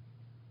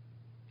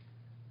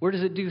 Where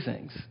does it do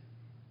things?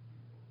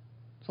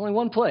 There's only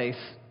one place.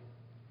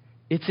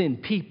 It's in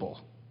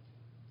people.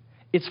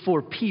 It's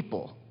for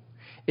people.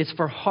 It's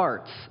for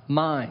hearts,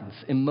 minds,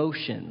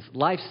 emotions,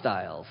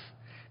 lifestyles.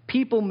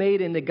 People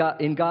made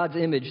in God's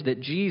image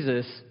that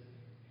Jesus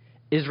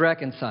is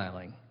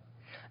reconciling.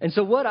 And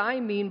so what I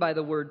mean by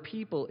the word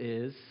people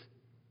is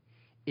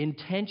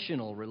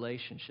intentional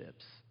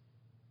relationships.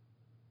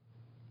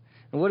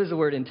 And what does the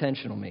word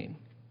intentional mean?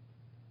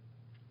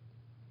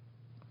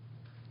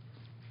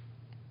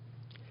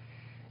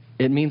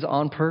 It means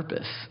on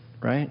purpose,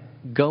 right?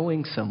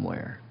 Going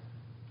somewhere.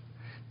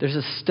 There's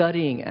a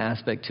studying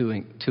aspect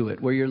to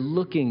it where you're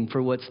looking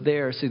for what's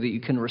there so that you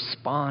can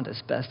respond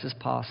as best as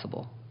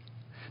possible.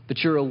 But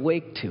you're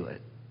awake to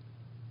it.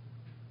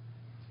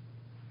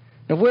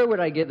 Now, where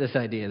would I get this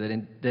idea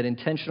that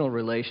intentional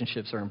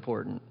relationships are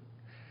important?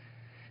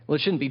 Well,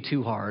 it shouldn't be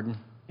too hard,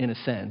 in a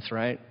sense,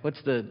 right?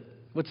 What's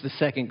the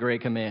second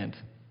great command?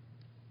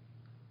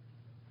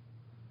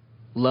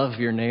 Love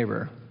your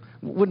neighbor.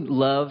 Wouldn't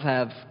love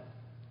have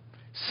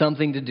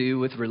something to do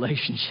with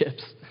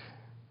relationships?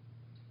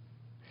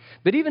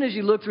 But even as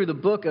you look through the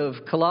book of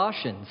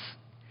Colossians,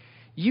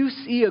 you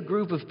see a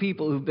group of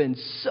people who've been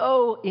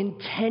so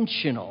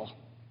intentional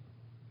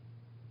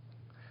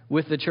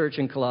with the church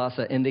in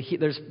Colossae. And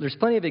there's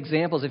plenty of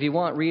examples. If you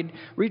want, read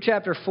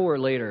chapter 4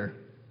 later.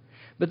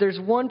 But there's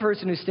one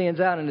person who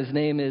stands out, and his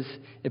name is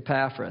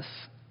Epaphras.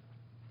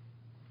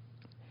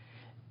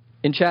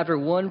 In chapter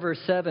 1, verse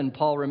 7,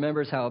 Paul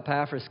remembers how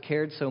Epaphras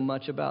cared so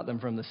much about them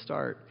from the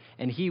start.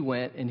 And he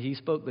went and he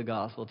spoke the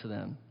gospel to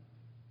them.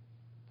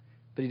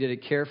 But he did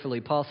it carefully.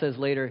 Paul says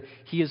later,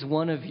 he is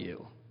one of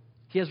you.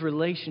 He has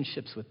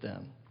relationships with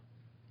them.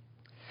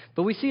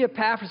 But we see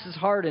Epaphras'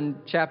 heart in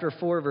chapter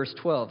 4, verse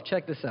 12.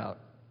 Check this out.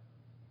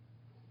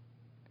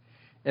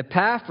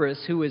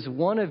 Epaphras, who is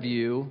one of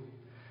you,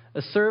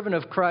 a servant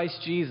of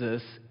Christ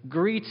Jesus,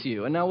 greets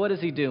you. And now what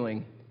is he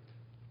doing?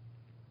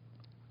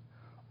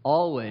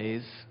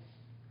 Always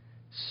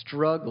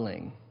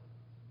struggling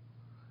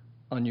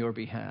on your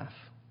behalf.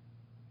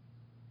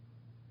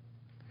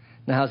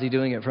 Now, how's he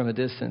doing it from a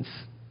distance?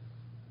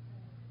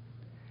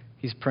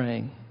 He's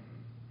praying.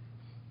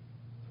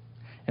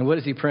 And what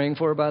is he praying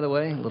for, by the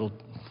way?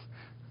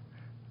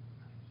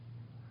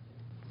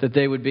 That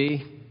they would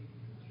be?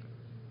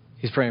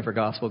 He's praying for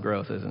gospel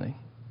growth, isn't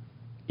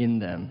he? In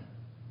them.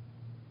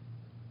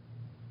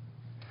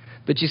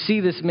 But you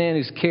see this man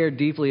who's cared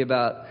deeply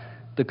about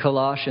the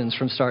Colossians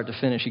from start to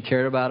finish. He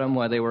cared about them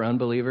while they were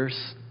unbelievers.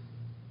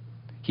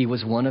 He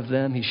was one of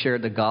them. He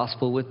shared the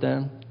gospel with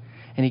them.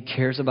 And he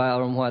cares about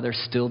them while they're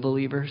still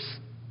believers.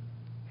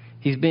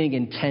 He's being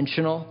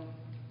intentional.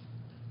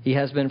 He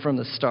has been from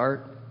the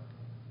start.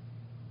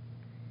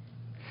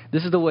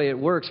 This is the way it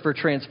works for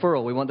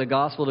transferal. We want the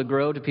gospel to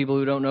grow to people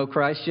who don't know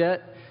Christ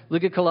yet.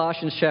 Look at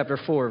Colossians chapter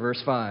 4,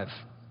 verse 5.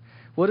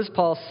 What does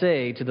Paul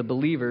say to the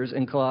believers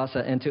in Colossae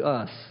and to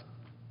us?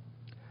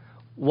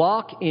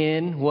 Walk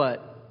in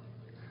what?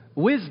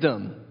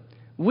 Wisdom.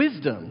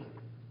 Wisdom.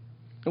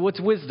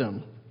 What's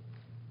wisdom?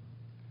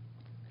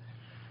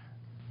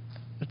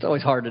 It's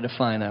always hard to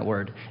define that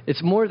word.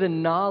 It's more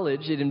than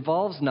knowledge. It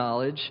involves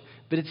knowledge,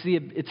 but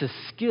it's a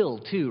skill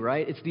too,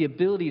 right? It's the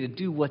ability to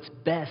do what's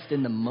best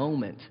in the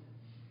moment.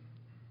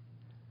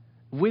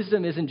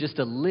 Wisdom isn't just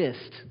a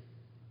list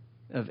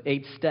of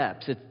 8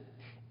 steps.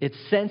 It's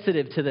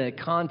sensitive to the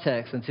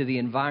context and to the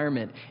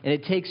environment, and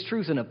it takes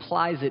truth and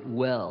applies it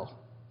well.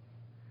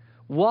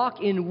 Walk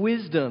in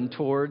wisdom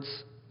towards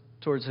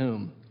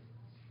whom?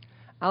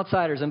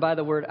 Outsiders. And by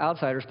the word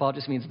outsiders, Paul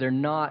just means they're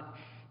not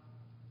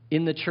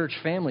in the church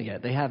family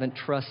yet. They haven't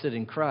trusted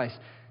in Christ.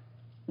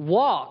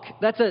 Walk.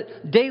 That's a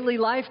daily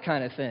life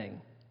kind of thing.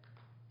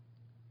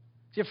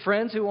 Do you have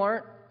friends who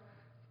aren't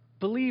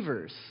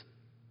believers?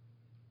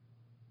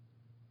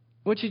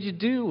 What should you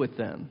do with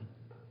them?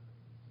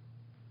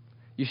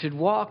 You should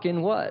walk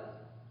in what?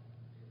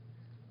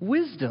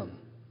 Wisdom.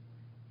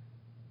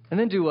 And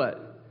then do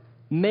what?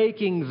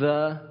 Making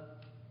the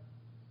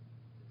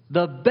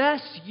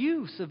best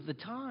use of the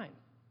time.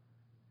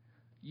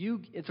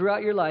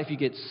 Throughout your life, you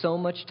get so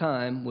much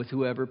time with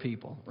whoever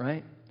people,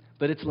 right?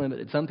 But it's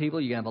limited. Some people,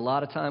 you can have a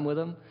lot of time with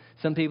them.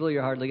 Some people,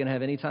 you're hardly going to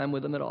have any time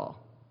with them at all.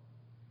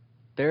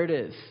 There it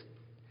is.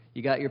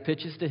 You got your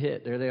pitches to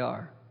hit. There they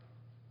are.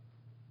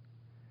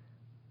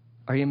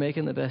 Are you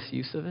making the best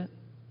use of it?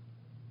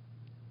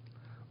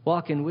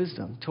 Walk in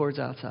wisdom towards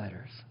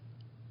outsiders.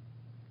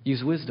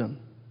 Use wisdom.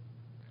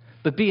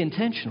 But be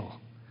intentional.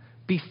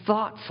 Be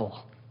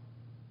thoughtful.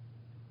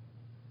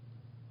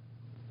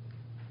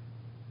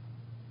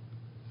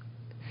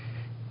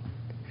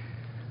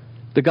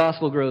 The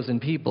gospel grows in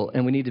people,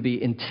 and we need to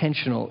be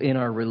intentional in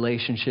our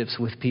relationships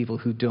with people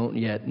who don't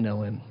yet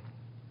know Him.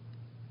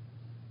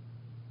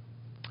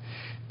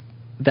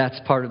 That's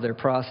part of their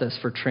process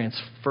for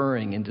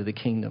transferring into the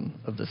kingdom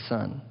of the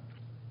Son.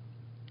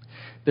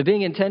 But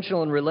being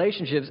intentional in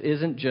relationships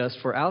isn't just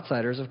for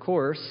outsiders, of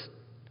course.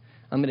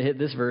 I'm going to hit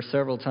this verse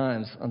several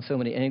times on so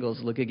many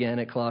angles. Look again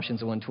at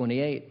Colossians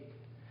 1:28.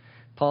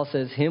 Paul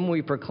says, "Him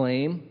we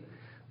proclaim,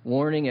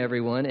 warning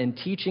everyone and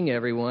teaching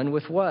everyone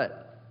with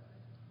what?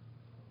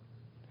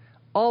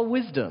 All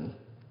wisdom."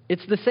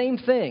 It's the same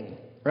thing,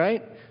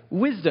 right?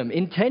 Wisdom,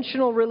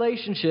 intentional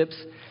relationships,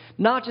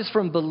 not just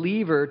from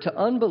believer to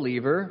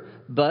unbeliever,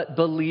 but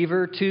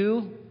believer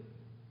to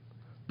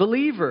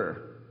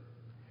believer.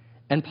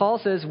 And Paul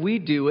says we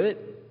do it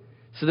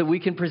so that we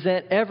can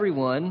present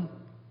everyone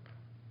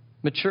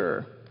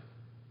mature.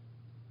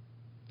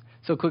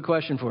 So, quick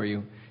question for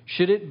you.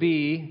 Should it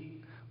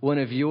be one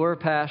of your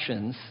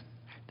passions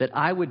that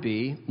I would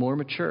be more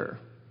mature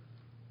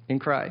in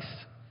Christ?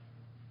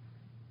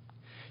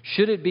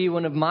 Should it be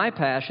one of my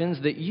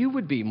passions that you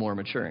would be more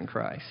mature in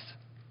Christ?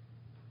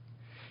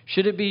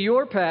 Should it be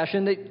your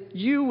passion that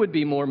you would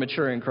be more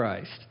mature in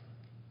Christ?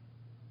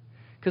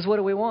 Because what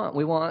do we want?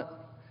 We want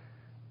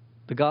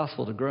the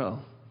gospel to grow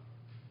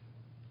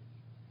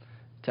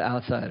to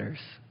outsiders,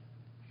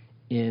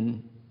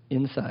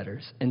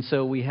 insiders. And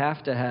so we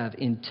have to have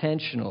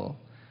intentional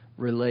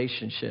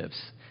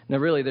relationships. Now,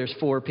 really, there's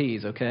 4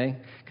 P's, okay?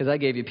 Because I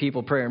gave you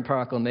people, prayer, and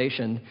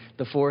proclamation.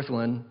 The 4th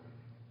one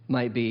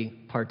might be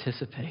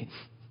participate.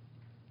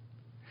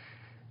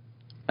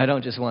 I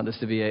don't just want this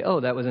to be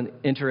that was an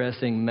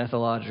interesting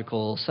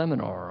methodological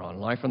seminar on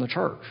life in the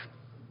church.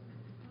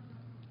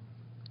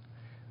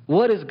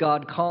 What is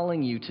God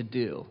calling you to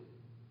do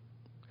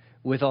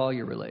with all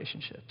your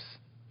relationships?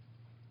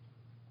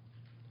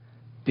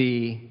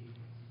 Be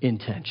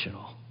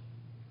intentional.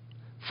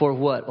 For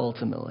what,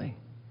 ultimately?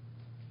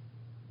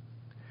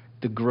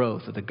 The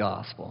growth of the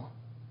gospel.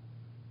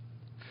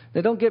 Now,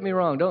 don't get me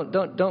wrong.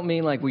 Don't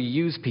mean like we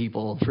use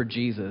people for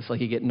Jesus,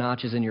 like you get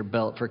notches in your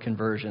belt for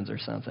conversions or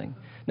something.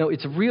 No,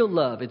 it's real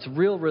love. It's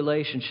real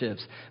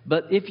relationships.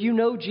 But if you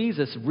know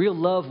Jesus, real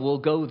love will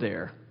go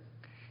there.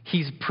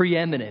 He's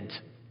preeminent.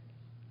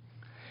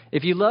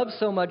 If you love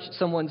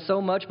someone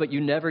so much, but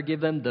you never give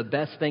them the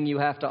best thing you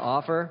have to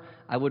offer,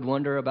 I would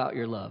wonder about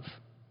your love.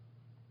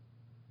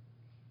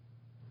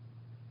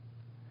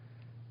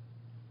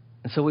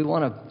 And so we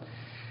want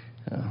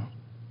to.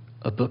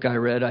 A book I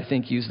read, I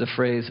think, used the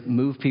phrase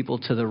 "move people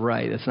to the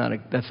right." That's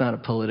not a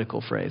political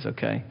phrase,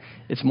 okay?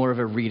 It's more of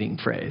a reading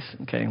phrase,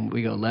 okay?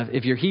 We go left.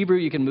 If you're Hebrew,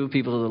 you can move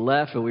people to the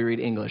left, but we read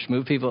English.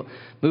 Move people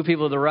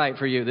to the right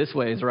for you. This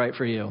way is right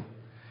for you.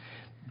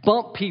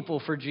 Bump people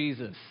for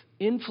Jesus.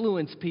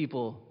 Influence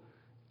people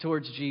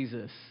towards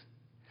Jesus.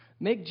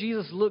 Make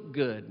Jesus look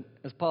good,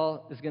 as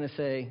Paul is going to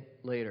say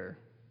later.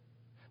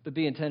 But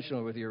be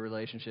intentional with your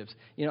relationships.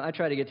 You know, I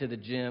try to get to the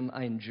gym.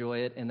 I enjoy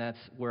it, and that's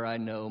where I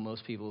know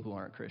most people who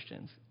aren't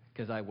Christians,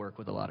 because I work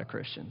with a lot of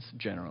Christians,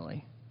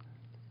 generally.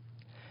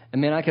 And,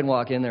 man, I can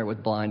walk in there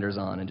with blinders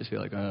on and just be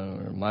like,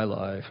 oh, my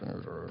life,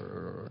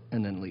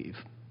 and then leave.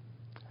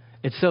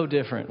 It's so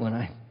different when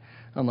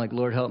I'm like,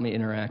 Lord, help me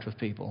interact with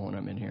people when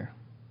I'm in here.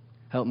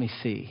 Help me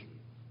see.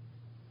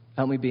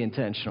 Help me be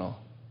intentional.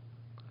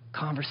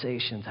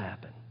 Conversations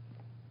happen.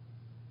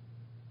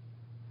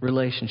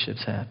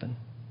 Relationships happen.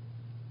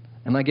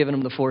 Am I giving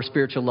them the 4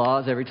 spiritual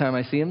laws every time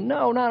I see them?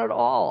 No, not at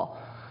all.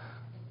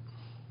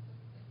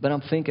 But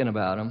I'm thinking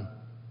about them.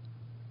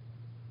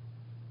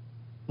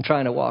 I'm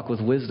trying to walk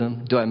with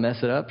wisdom. Do I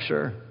mess it up?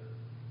 Sure.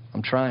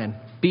 I'm trying.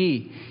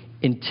 Be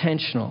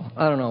intentional.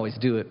 I don't always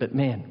do it, but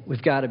man,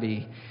 we've got to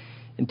be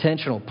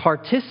intentional.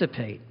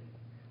 Participate.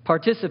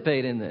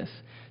 Participate in this.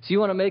 So you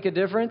want to make a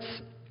difference?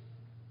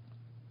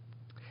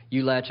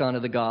 You latch onto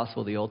the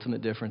gospel, the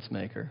ultimate difference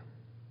maker.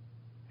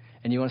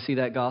 And you want to see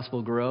that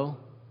gospel grow?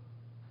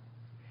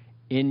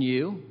 In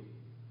you,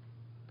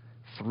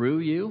 through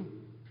you,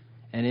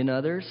 and in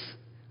others,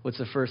 what's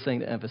the first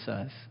thing to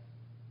emphasize?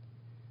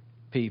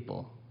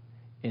 People.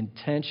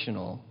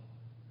 Intentional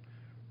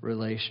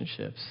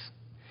relationships.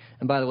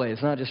 And by the way,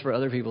 it's not just for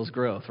other people's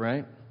growth,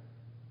 right?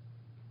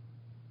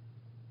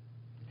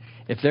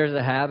 If there's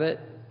a habit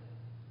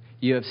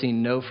you have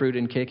seen no fruit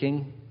in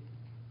kicking,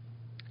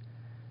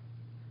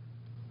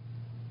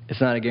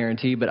 it's not a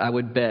guarantee, but I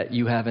would bet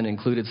you haven't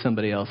included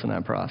somebody else in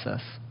that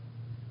process.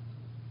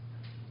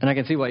 And I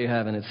can see why you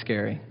haven't. It's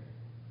scary.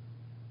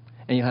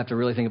 And you'll have to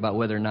really think about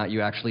whether or not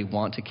you actually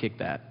want to kick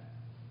that.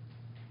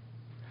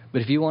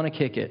 But if you want to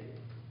kick it,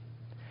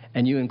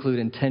 and you include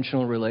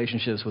intentional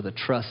relationships with a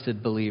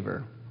trusted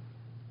believer,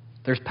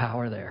 there's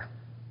power there.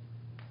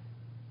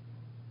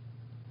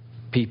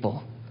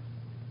 People.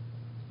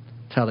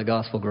 That's how the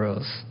gospel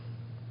grows.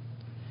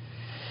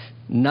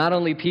 Not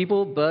only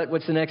people, but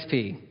what's the next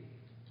P?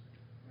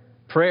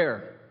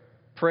 Prayer.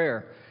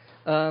 Prayer.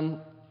 You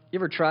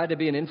ever tried to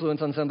be an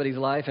influence on somebody's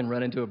life and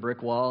run into a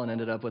brick wall and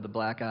ended up with a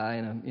black eye?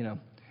 And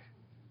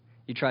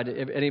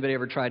anybody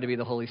ever tried to be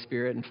the Holy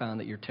Spirit and found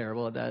that you're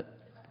terrible at that?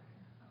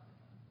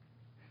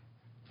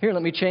 Here,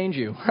 let me change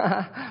you.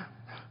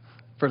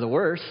 For the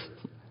worse.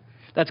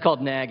 That's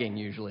called nagging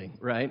usually,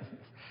 right?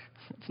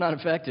 It's not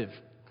effective.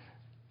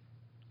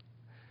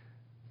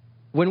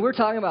 When we're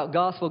talking about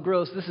gospel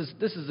growth,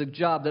 this is a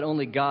job that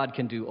only God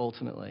can do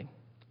ultimately.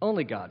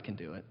 Only God can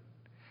do it.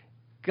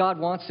 God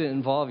wants to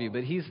involve you,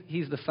 but He's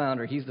the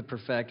founder. He's the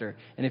perfecter.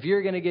 And if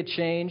you're going to get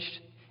changed,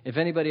 if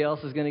anybody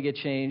else is going to get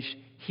changed,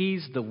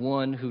 He's the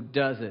one who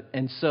does it.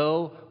 And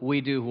so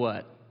we do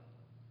what?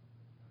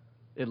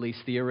 At least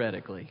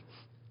theoretically.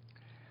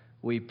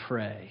 We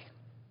pray.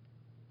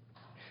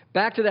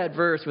 Back to that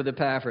verse with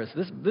Epaphras.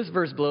 This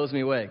verse blows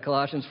me away.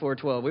 Colossians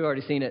 4:12. We've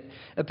already seen it.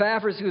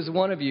 Epaphras, who is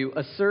one of you,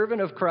 a servant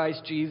of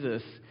Christ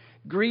Jesus,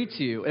 greets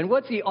you. And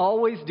what's he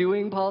always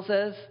doing, Paul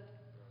says?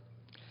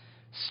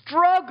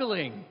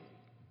 Struggling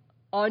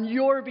on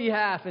your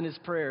behalf in his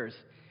prayers.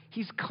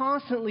 He's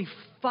constantly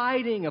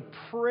fighting a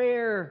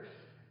prayer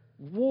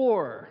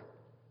war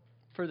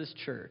for this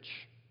church.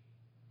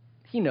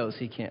 He knows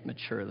he can't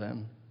mature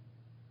them,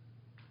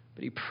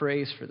 but he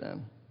prays for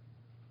them.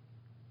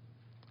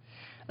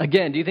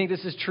 Again, do you think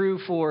this is true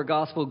for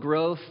gospel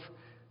growth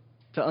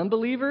to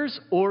unbelievers,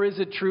 or is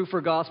it true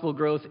for gospel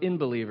growth in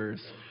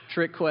believers?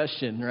 Trick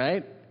question,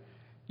 right?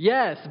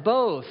 Yes,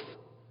 both.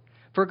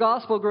 For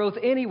gospel growth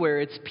anywhere,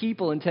 it's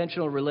people,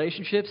 intentional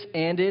relationships,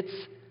 and it's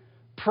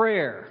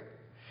prayer.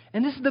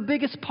 And this is the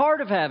biggest part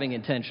of having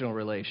intentional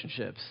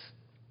relationships.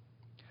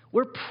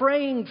 We're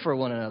praying for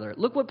one another.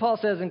 Look what Paul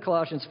says in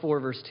Colossians 4,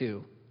 verse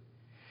 2.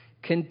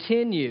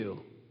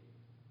 Continue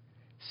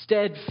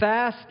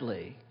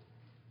steadfastly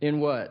in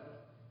what?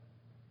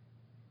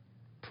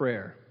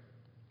 Prayer.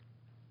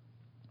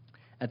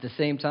 At the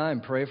same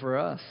time, pray for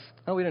us.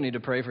 Oh, we don't need to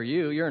pray for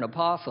you. You're an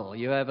apostle.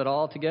 You have it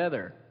all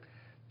together.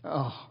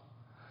 Oh,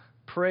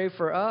 pray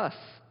for us.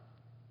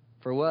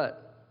 For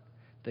what?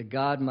 That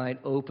God might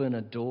open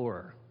a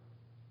door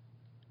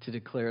to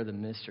declare the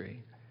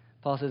mystery.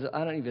 Paul says,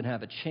 I don't even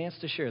have a chance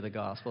to share the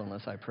gospel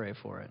unless I pray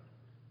for it.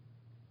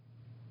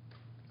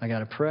 I got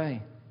to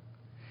pray.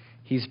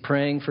 He's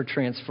praying for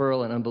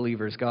transferal in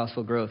unbelievers,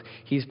 gospel growth.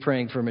 He's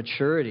praying for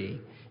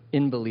maturity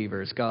in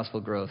believers,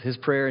 gospel growth. His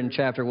prayer in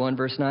chapter 1,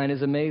 verse 9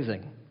 is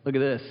amazing. Look at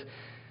this.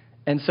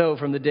 And so,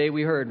 from the day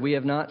we heard, we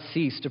have not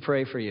ceased to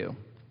pray for you.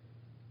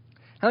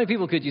 How many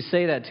people could you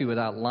say that to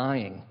without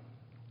lying?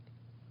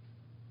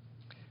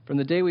 From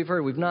the day we've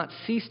heard, we've not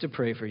ceased to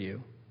pray for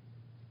you.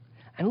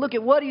 And look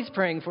at what he's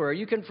praying for. Are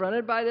you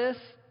confronted by this?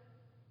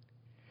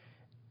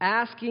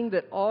 Asking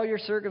that all your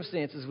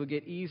circumstances would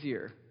get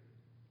easier.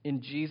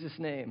 In Jesus'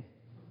 name.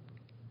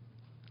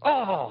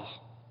 Oh!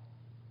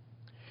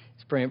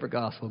 He's praying for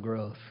gospel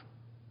growth.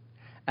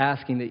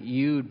 Asking that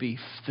you'd be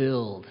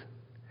filled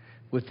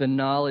with the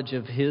knowledge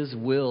of His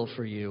will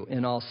for you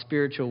in all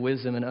spiritual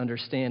wisdom and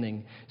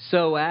understanding,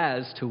 so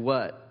as to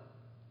what?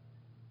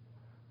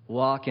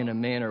 Walk in a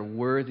manner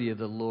worthy of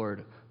the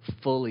Lord,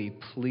 fully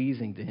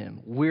pleasing to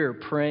Him. We're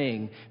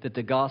praying that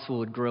the gospel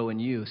would grow in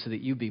you so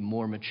that you be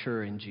more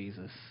mature in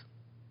Jesus.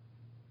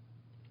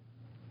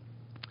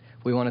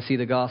 We want to see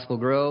the gospel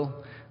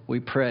grow. We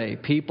pray.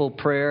 People,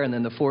 prayer, and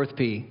then the fourth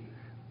P,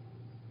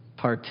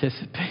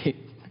 participate.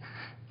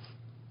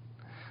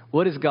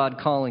 What is God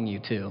calling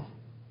you to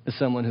as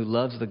someone who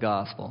loves the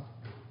gospel?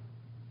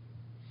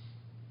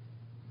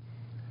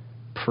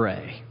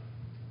 Pray.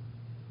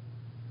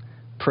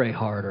 Pray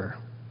harder.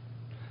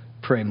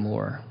 Pray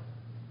more.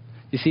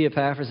 You see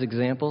Epaphras'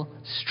 example?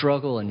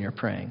 Struggle in your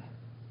praying.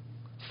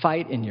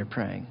 Fight in your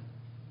praying.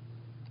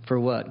 For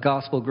what?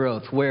 Gospel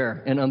growth.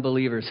 Where? In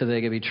unbelievers, so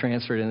they could be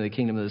transferred into the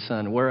kingdom of the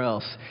Son. Where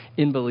else?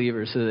 In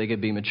believers, so they could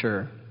be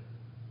mature.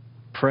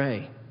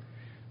 Pray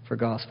for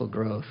gospel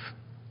growth.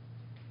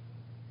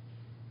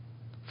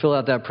 Fill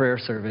out that prayer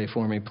survey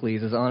for me,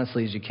 please, as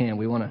honestly as you can.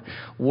 We want to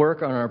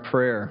work on our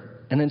prayer.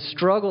 And then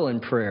struggle in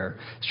prayer.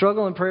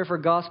 Struggle in prayer for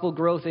gospel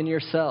growth in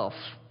yourself,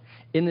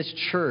 in this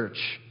church,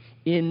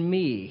 in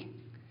me,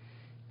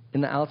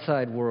 in the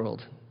outside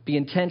world. Be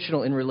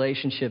intentional in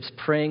relationships,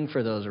 praying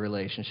for those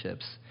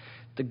relationships.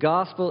 The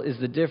gospel is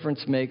the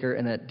difference maker,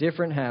 and that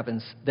difference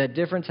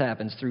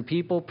happens through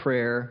people,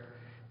 prayer,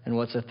 and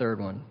what's the third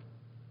one?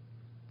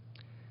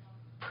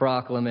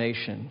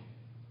 Proclamation.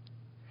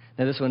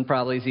 Now, this one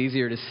probably is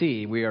easier to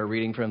see. We are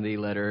reading from the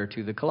letter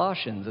to the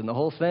Colossians, and the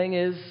whole thing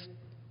is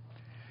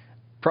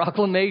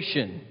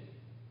proclamation.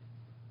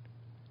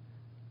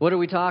 What are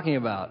we talking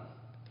about?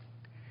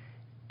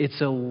 It's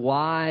a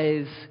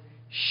wise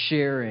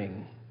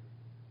sharing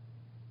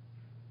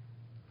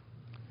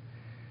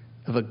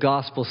of a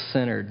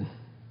gospel-centered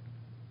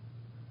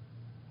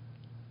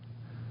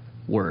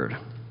word.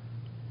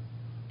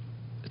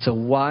 It's a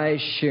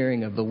wise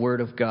sharing of the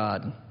word of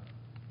God.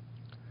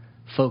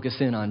 Focus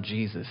in on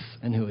Jesus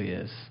and who he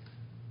is.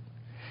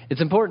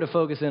 It's important to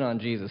focus in on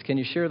Jesus. Can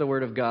you share the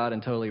word of God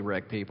and totally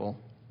wreck people?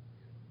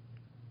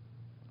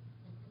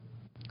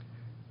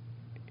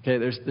 Okay,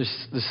 there's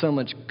so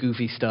much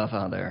goofy stuff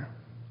out there.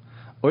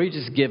 Or you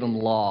just give them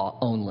law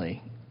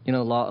only. You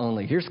know, law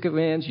only. Here's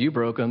commands, you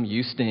broke them,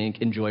 you stink,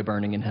 enjoy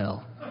burning in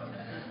hell.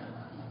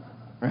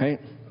 Right?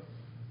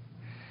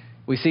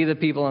 We see the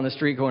people on the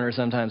street corner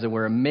sometimes and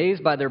we're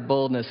amazed by their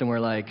boldness and we're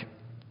like,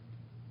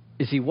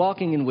 is he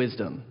walking in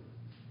wisdom?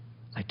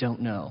 I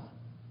don't know.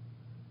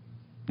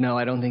 No,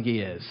 I don't think he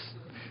is.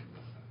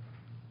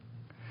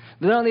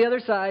 Then on the other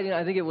side,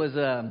 I think it was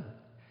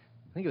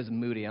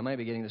Moody. I might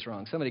be getting this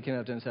wrong. Somebody came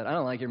up to him and said, I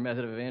don't like your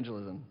method of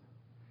evangelism.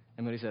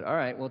 And Moody said, all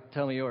right, well,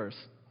 tell me yours.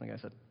 The guy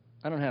said,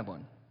 I don't have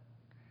one.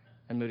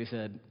 And Moody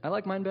said, I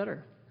like mine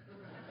better.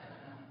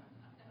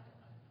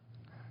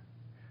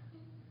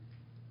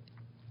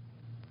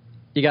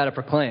 You got to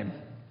proclaim.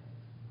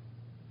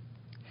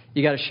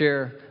 You got to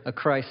share a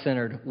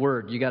Christ-centered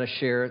word. You got to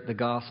share the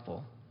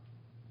gospel.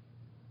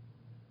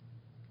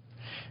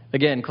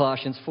 Again,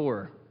 Colossians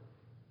 4,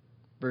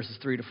 verses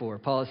 3 to 4.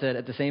 Paul said,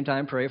 at the same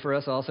time, pray for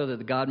us also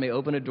that God may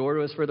open a door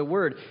to us for the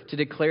word, to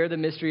declare the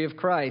mystery of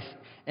Christ,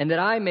 and that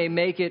I may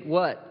make it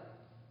what?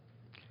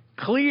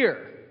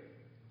 Clear,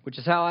 which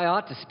is how I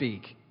ought to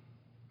speak.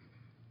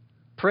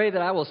 Pray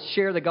that I will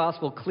share the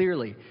gospel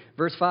clearly.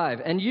 Verse 5,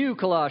 and you,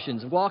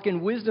 Colossians, walk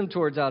in wisdom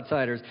towards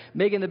outsiders,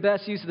 making the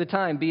best use of the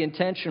time, be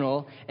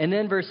intentional. And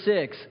then verse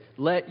 6,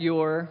 let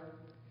your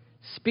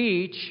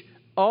speech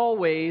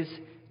always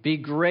be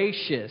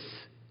gracious,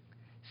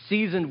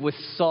 seasoned with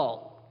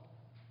salt.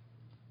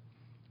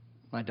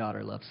 My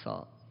daughter loves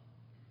salt.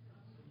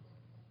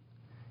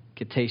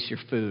 You could taste your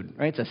food,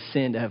 right? It's a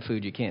sin to have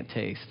food you can't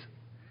taste.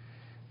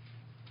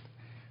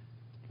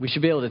 We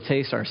should be able to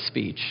taste our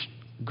speech.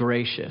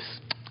 Gracious.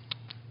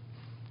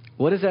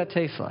 What does that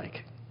taste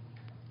like?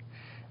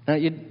 Now,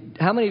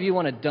 how many of you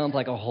want to dump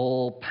like a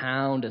whole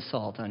pound of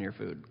salt on your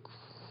food?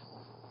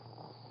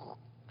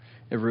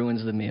 It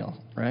ruins the meal,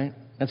 right?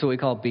 That's what we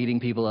call beating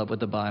people up with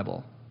the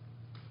Bible.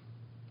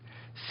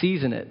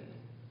 Season it.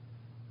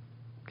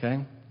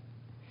 Okay?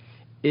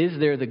 Is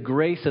there the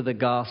grace of the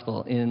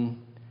gospel in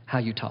how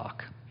you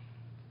talk?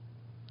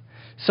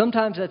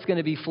 Sometimes that's going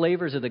to be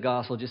flavors of the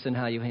gospel just in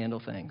how you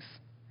handle things.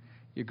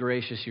 You're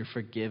gracious, you're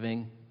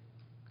forgiving.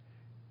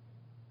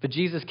 But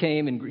Jesus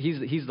came, and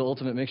he's the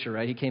ultimate mixture,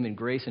 right? He came in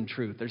grace and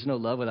truth. There's no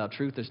love without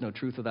truth. There's no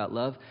truth without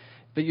love.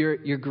 But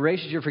you're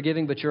gracious, you're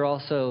forgiving, but you're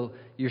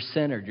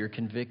centered, you're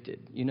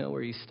convicted. You know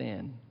where you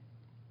stand.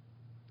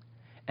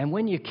 And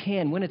when you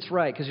can, when it's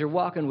right, because you're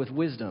walking with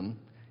wisdom,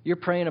 you're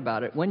praying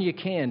about it. When you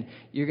can,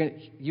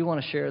 you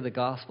want to share the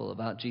gospel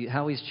about Jesus,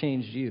 how he's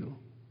changed you.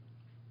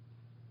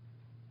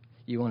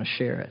 You want to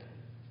share it.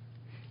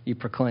 You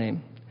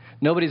proclaim.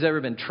 Nobody's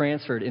ever been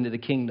transferred into the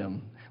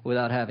kingdom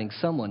without having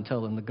someone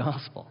tell them the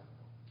gospel.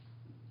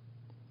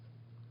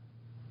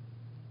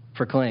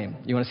 Proclaim.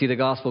 You want to see the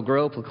gospel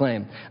grow?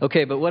 Proclaim.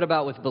 Okay, but what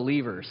about with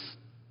believers?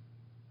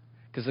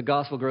 Because the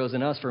gospel grows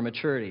in us for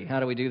maturity. How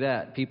do we do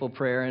that? People,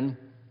 prayer, and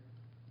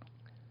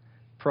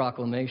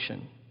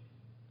proclamation.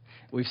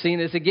 We've seen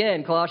this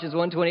again, Colossians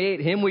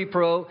 1:28. Him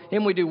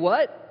we do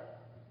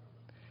what?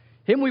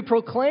 Him we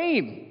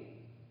proclaim.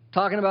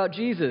 Talking about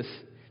Jesus,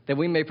 that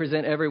we may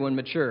present everyone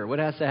mature. What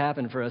has to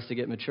happen for us to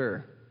get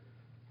mature?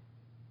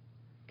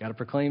 Got to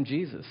proclaim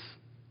Jesus.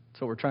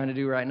 That's what we're trying to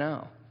do right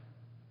now.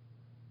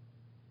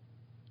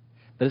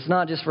 But it's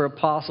not just for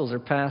apostles or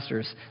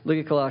pastors. Look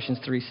at Colossians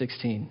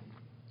 3:16.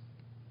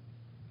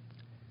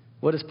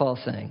 What is Paul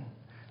saying?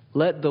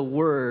 Let the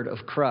word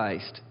of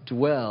Christ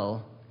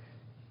dwell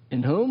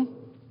in whom?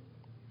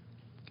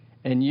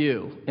 In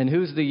you. And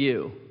who's the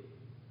you?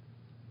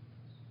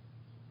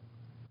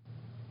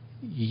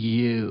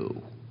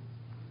 You.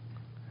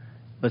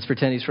 Let's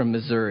pretend he's from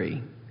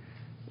Missouri.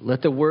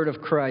 Let the word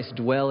of Christ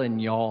dwell in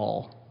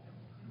y'all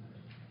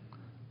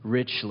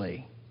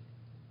richly.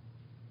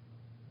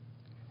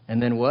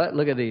 And then what?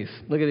 Look at these.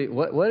 What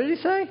did he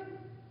say?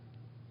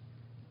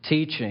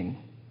 Teaching.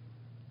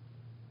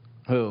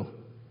 Who?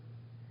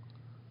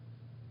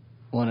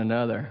 One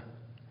another.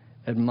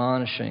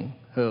 Admonishing.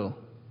 Who?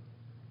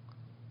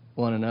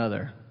 One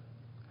another.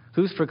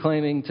 Who's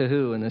proclaiming to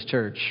who in this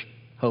church?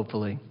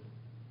 Hopefully.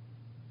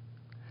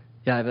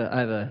 Yeah, I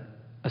have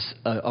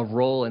a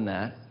role in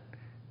that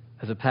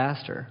as a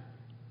pastor.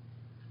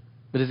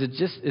 But is it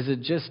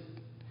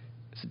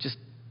just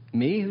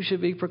me who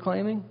should be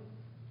proclaiming?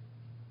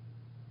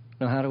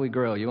 No, how do we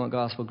grow? You want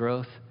gospel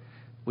growth?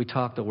 We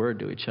talk the word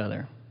to each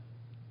other.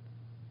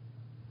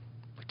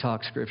 We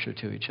talk scripture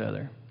to each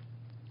other.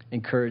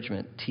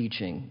 Encouragement,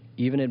 teaching,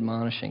 even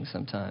admonishing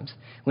sometimes.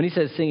 When he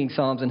says singing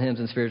psalms and hymns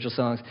and spiritual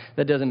songs,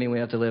 that doesn't mean we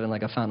have to live in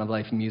like a Fountain of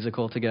Life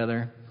musical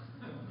together.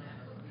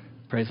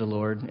 Praise the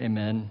Lord.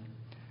 Amen.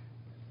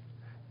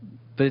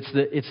 But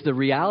it's the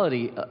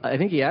reality. I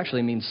think he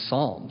actually means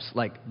psalms,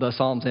 like the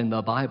psalms in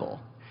the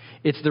Bible.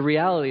 It's the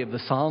reality of the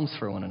psalms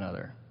for one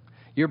another.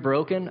 You're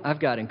broken, I've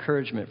got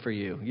encouragement for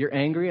you. You're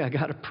angry, I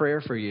got a prayer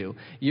for you.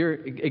 You're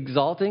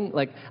exalting,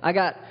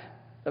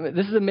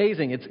 this is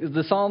amazing.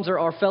 The Psalms are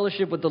our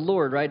fellowship with the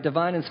Lord, right?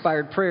 Divine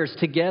inspired prayers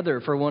together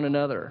for one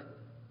another.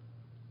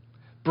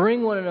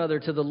 Bring one another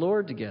to the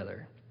Lord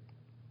together.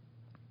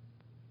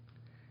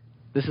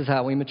 This is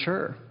how we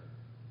mature.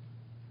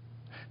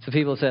 So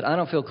people said, I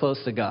don't feel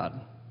close to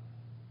God.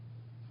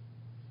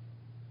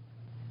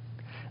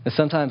 And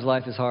sometimes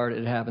life is hard.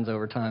 It happens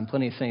over time.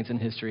 Plenty of saints in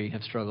history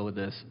have struggled with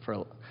this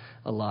for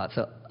a lot.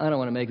 So I don't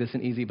want to make this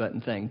an easy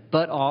button thing.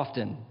 But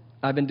often,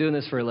 I've been doing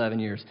this for 11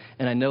 years,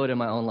 and I know it in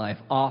my own life.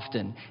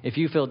 Often, if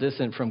you feel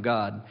distant from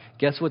God,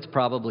 guess what's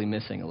probably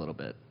missing a little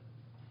bit?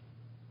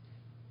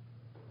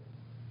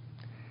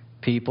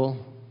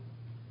 People.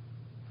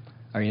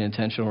 Are you in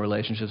intentional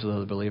relationships with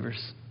other believers?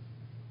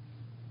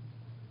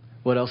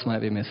 What else might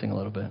be missing a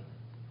little bit?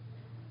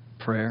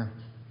 Prayer.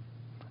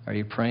 Are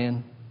you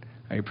praying?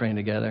 Are you praying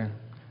together?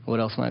 What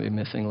else might be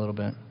missing a little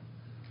bit?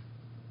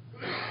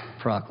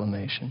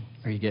 Proclamation.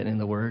 Are you getting in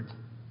the Word?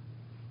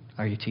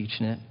 Are you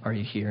teaching it? Are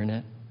you hearing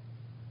it?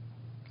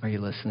 Are you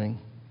listening?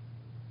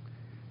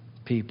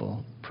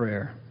 People,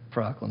 prayer,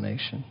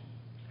 proclamation.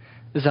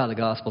 This is how the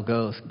gospel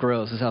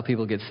grows. This is how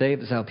people get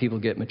saved. This is how people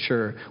get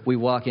mature. We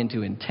walk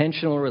into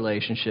intentional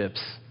relationships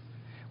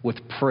with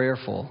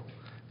prayerful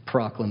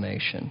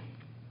proclamation.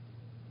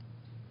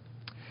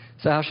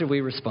 So how should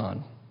we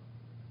respond?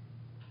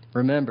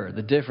 Remember,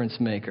 the difference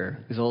maker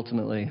is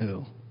ultimately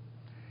who?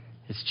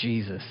 It's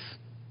Jesus.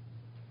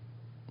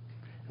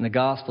 And the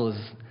gospel is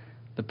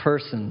the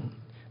person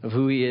of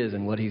who he is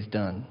and what he's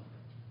done.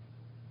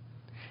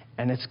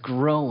 And it's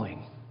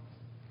growing.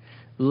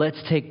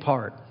 Let's take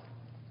part.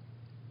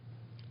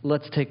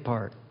 Let's take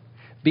part.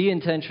 Be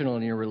intentional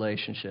in your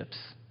relationships.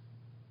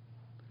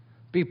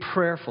 Be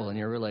prayerful in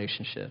your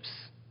relationships.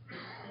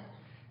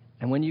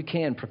 And when you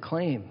can,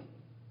 proclaim.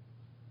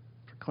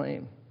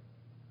 Proclaim.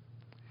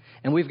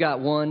 And we've got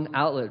one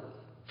outlet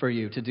for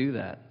you to do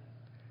that.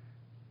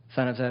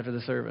 Sign up after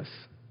the service.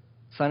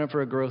 Sign up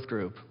for a growth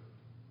group.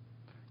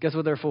 Guess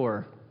what they're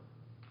for?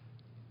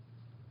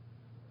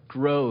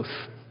 Growth.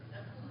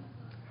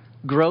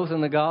 Growth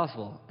in the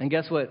gospel. And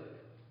guess what?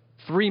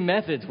 3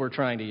 methods we're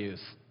trying to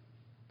use.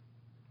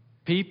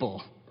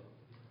 People.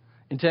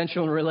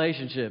 Intentional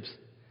relationships.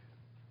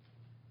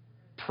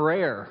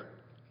 Prayer.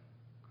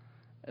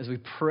 As we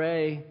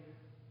pray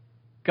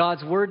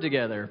God's word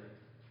together.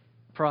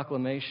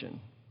 Proclamation.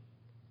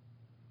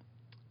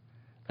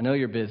 I know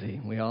you're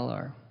busy. We all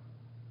are.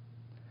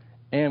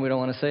 And we don't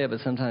want to say it, but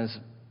sometimes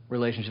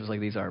relationships like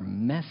these are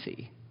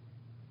messy.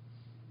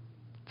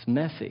 It's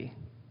messy.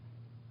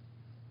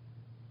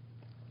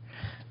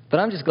 But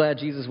I'm just glad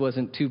Jesus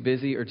wasn't too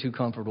busy or too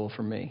comfortable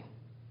for me.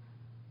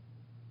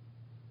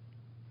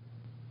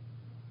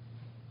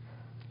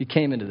 He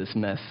came into this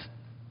mess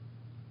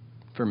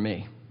for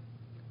me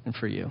and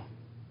for you.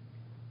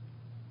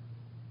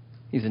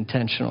 He's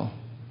intentional.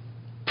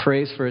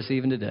 Prays for us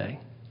even today.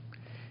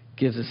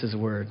 Gives us his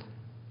word.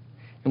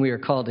 And we are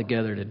called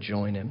together to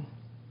join him.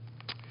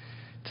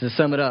 To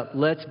sum it up,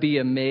 let's be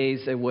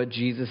amazed at what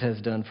Jesus has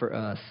done for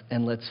us.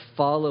 And let's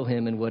follow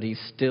him in what he's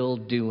still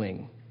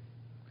doing.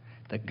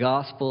 The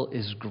gospel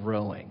is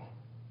growing.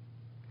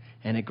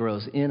 And it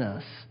grows in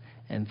us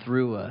and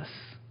through us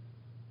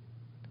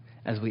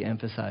as we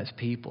emphasize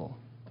people,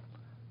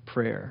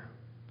 prayer,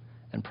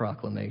 and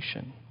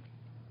proclamation.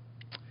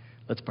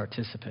 Let's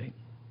participate.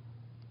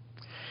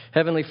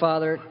 Heavenly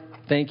Father,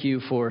 thank you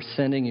for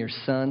sending your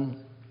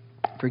Son,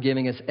 for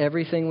giving us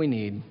everything we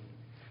need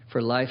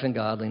for life and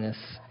godliness.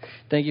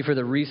 Thank you for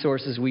the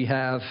resources we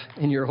have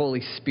in your Holy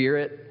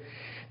Spirit,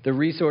 the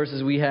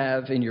resources we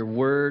have in your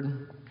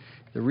word,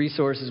 the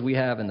resources we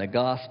have in the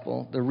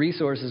gospel, the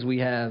resources we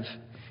have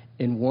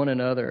in one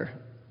another.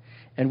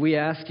 And we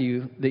ask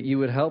you that you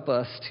would help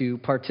us to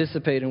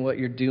participate in what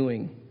you're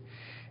doing,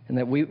 and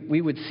that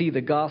we would see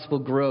the gospel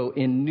grow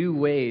in new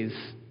ways.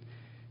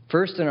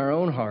 First in our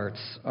own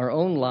hearts, our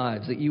own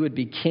lives, that you would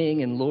be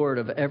King and Lord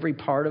of every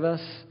part of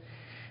us,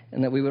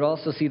 and that we would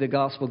also see the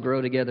gospel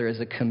grow together as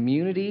a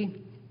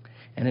community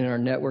and in our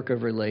network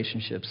of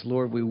relationships.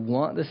 Lord, we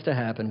want this to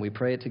happen. We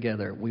pray it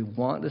together. We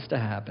want this to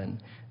happen.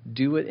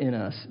 Do it in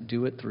us.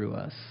 Do it through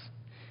us.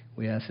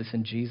 We ask this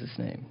in Jesus'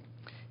 name.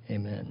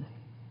 Amen.